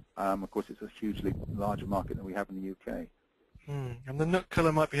there. Of course, it's a hugely larger market than we have in the UK. And the Nook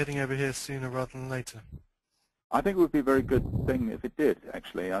Color might be heading over here sooner rather than later. I think it would be a very good thing if it did,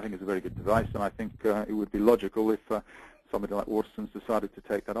 actually. I think it's a very good device, and I think it would be logical if somebody like Waterston's decided to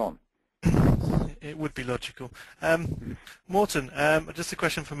take that on. It would be logical. Morten, just a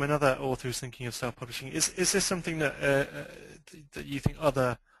question from another author who's thinking of self-publishing. Is this something that that you think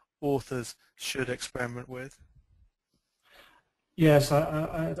other authors should experiment with? Yes,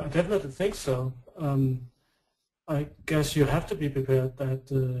 I definitely think so. I guess you have to be prepared that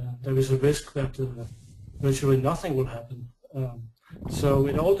there is a risk that virtually nothing will happen. So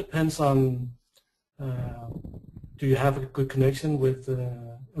it all depends on do you have a good connection with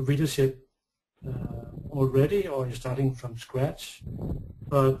a readership already, or you're starting from scratch.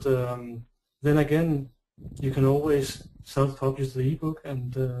 But then again, you can always self-publish the ebook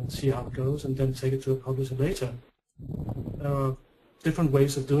and see how it goes, and then take it to a publisher later. There are different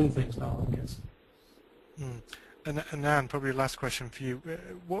ways of doing things now, I guess. And Anne, probably last question for you.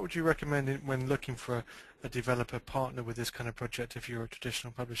 What would you recommend when looking for a developer partner with this kind of project if you're a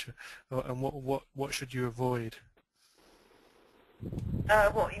traditional publisher? And what should you avoid?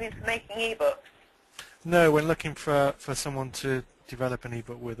 What, you mean for making ebooks? No, when looking for someone to develop an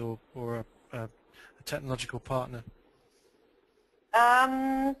ebook with, or a technological partner.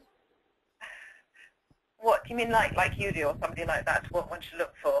 What do you mean, like YUDU or somebody like that? What one should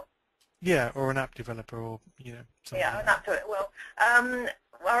look for? Yeah, or an app developer, or Yeah, an app developer. Well,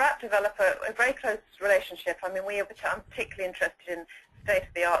 our app developer, a very close relationship. I mean, I'm particularly interested in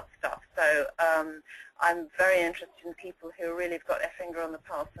state-of-the-art stuff. So I'm very interested in people who really have got their finger on the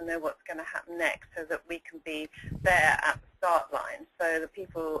pulse and know what's going to happen next, so that we can be there at the start line. So the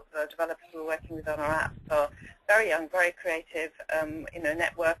people, the developers we're working with on our apps are very young, very creative,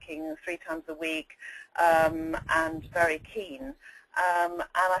 networking 3 times a week, and very keen. And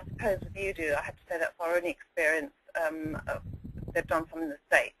I suppose with YUDU, I have to say that's our only experience. They've done some in the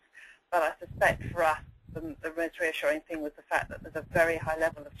States, but I suspect for us the most reassuring thing was the fact that there's a very high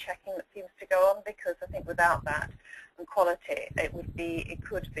level of checking that seems to go on, because I think without that and quality, it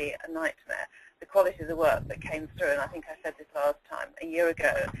could be a nightmare. The quality of the work that came through, and I think I said this last time, a year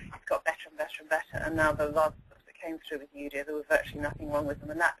ago, it's got better and better and better, and now the last books that came through with YUDU, there was virtually nothing wrong with them,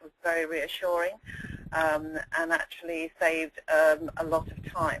 and that was very reassuring, and actually saved a lot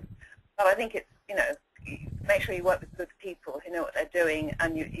of time. But I think it's, make sure you work with good people who know what they're doing,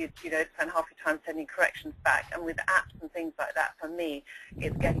 and you spend half your time sending corrections back. And with apps and things like that, for me,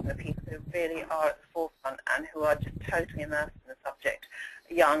 it's getting the people who really are at the forefront and who are just totally immersed in the subject,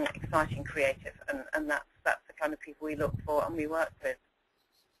 young, exciting, creative, and that's the kind of people we look for and we work with.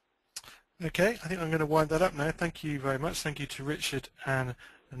 Okay, I think I'm going to wind that up now. Thank you very much. Thank you to Richard, Anne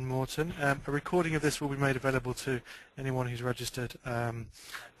and Morten. A recording of this will be made available to anyone who's registered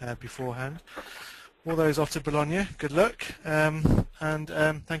beforehand. All those off to Bologna, good luck, and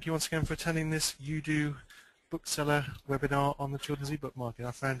thank you once again for attending this YUDU bookseller webinar on the children's ebook market. I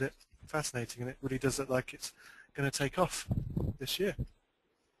found it fascinating, and it really does look like it's going to take off this year.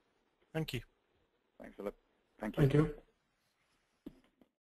 Thank you. Thanks, Philip. Thank you. Thank you.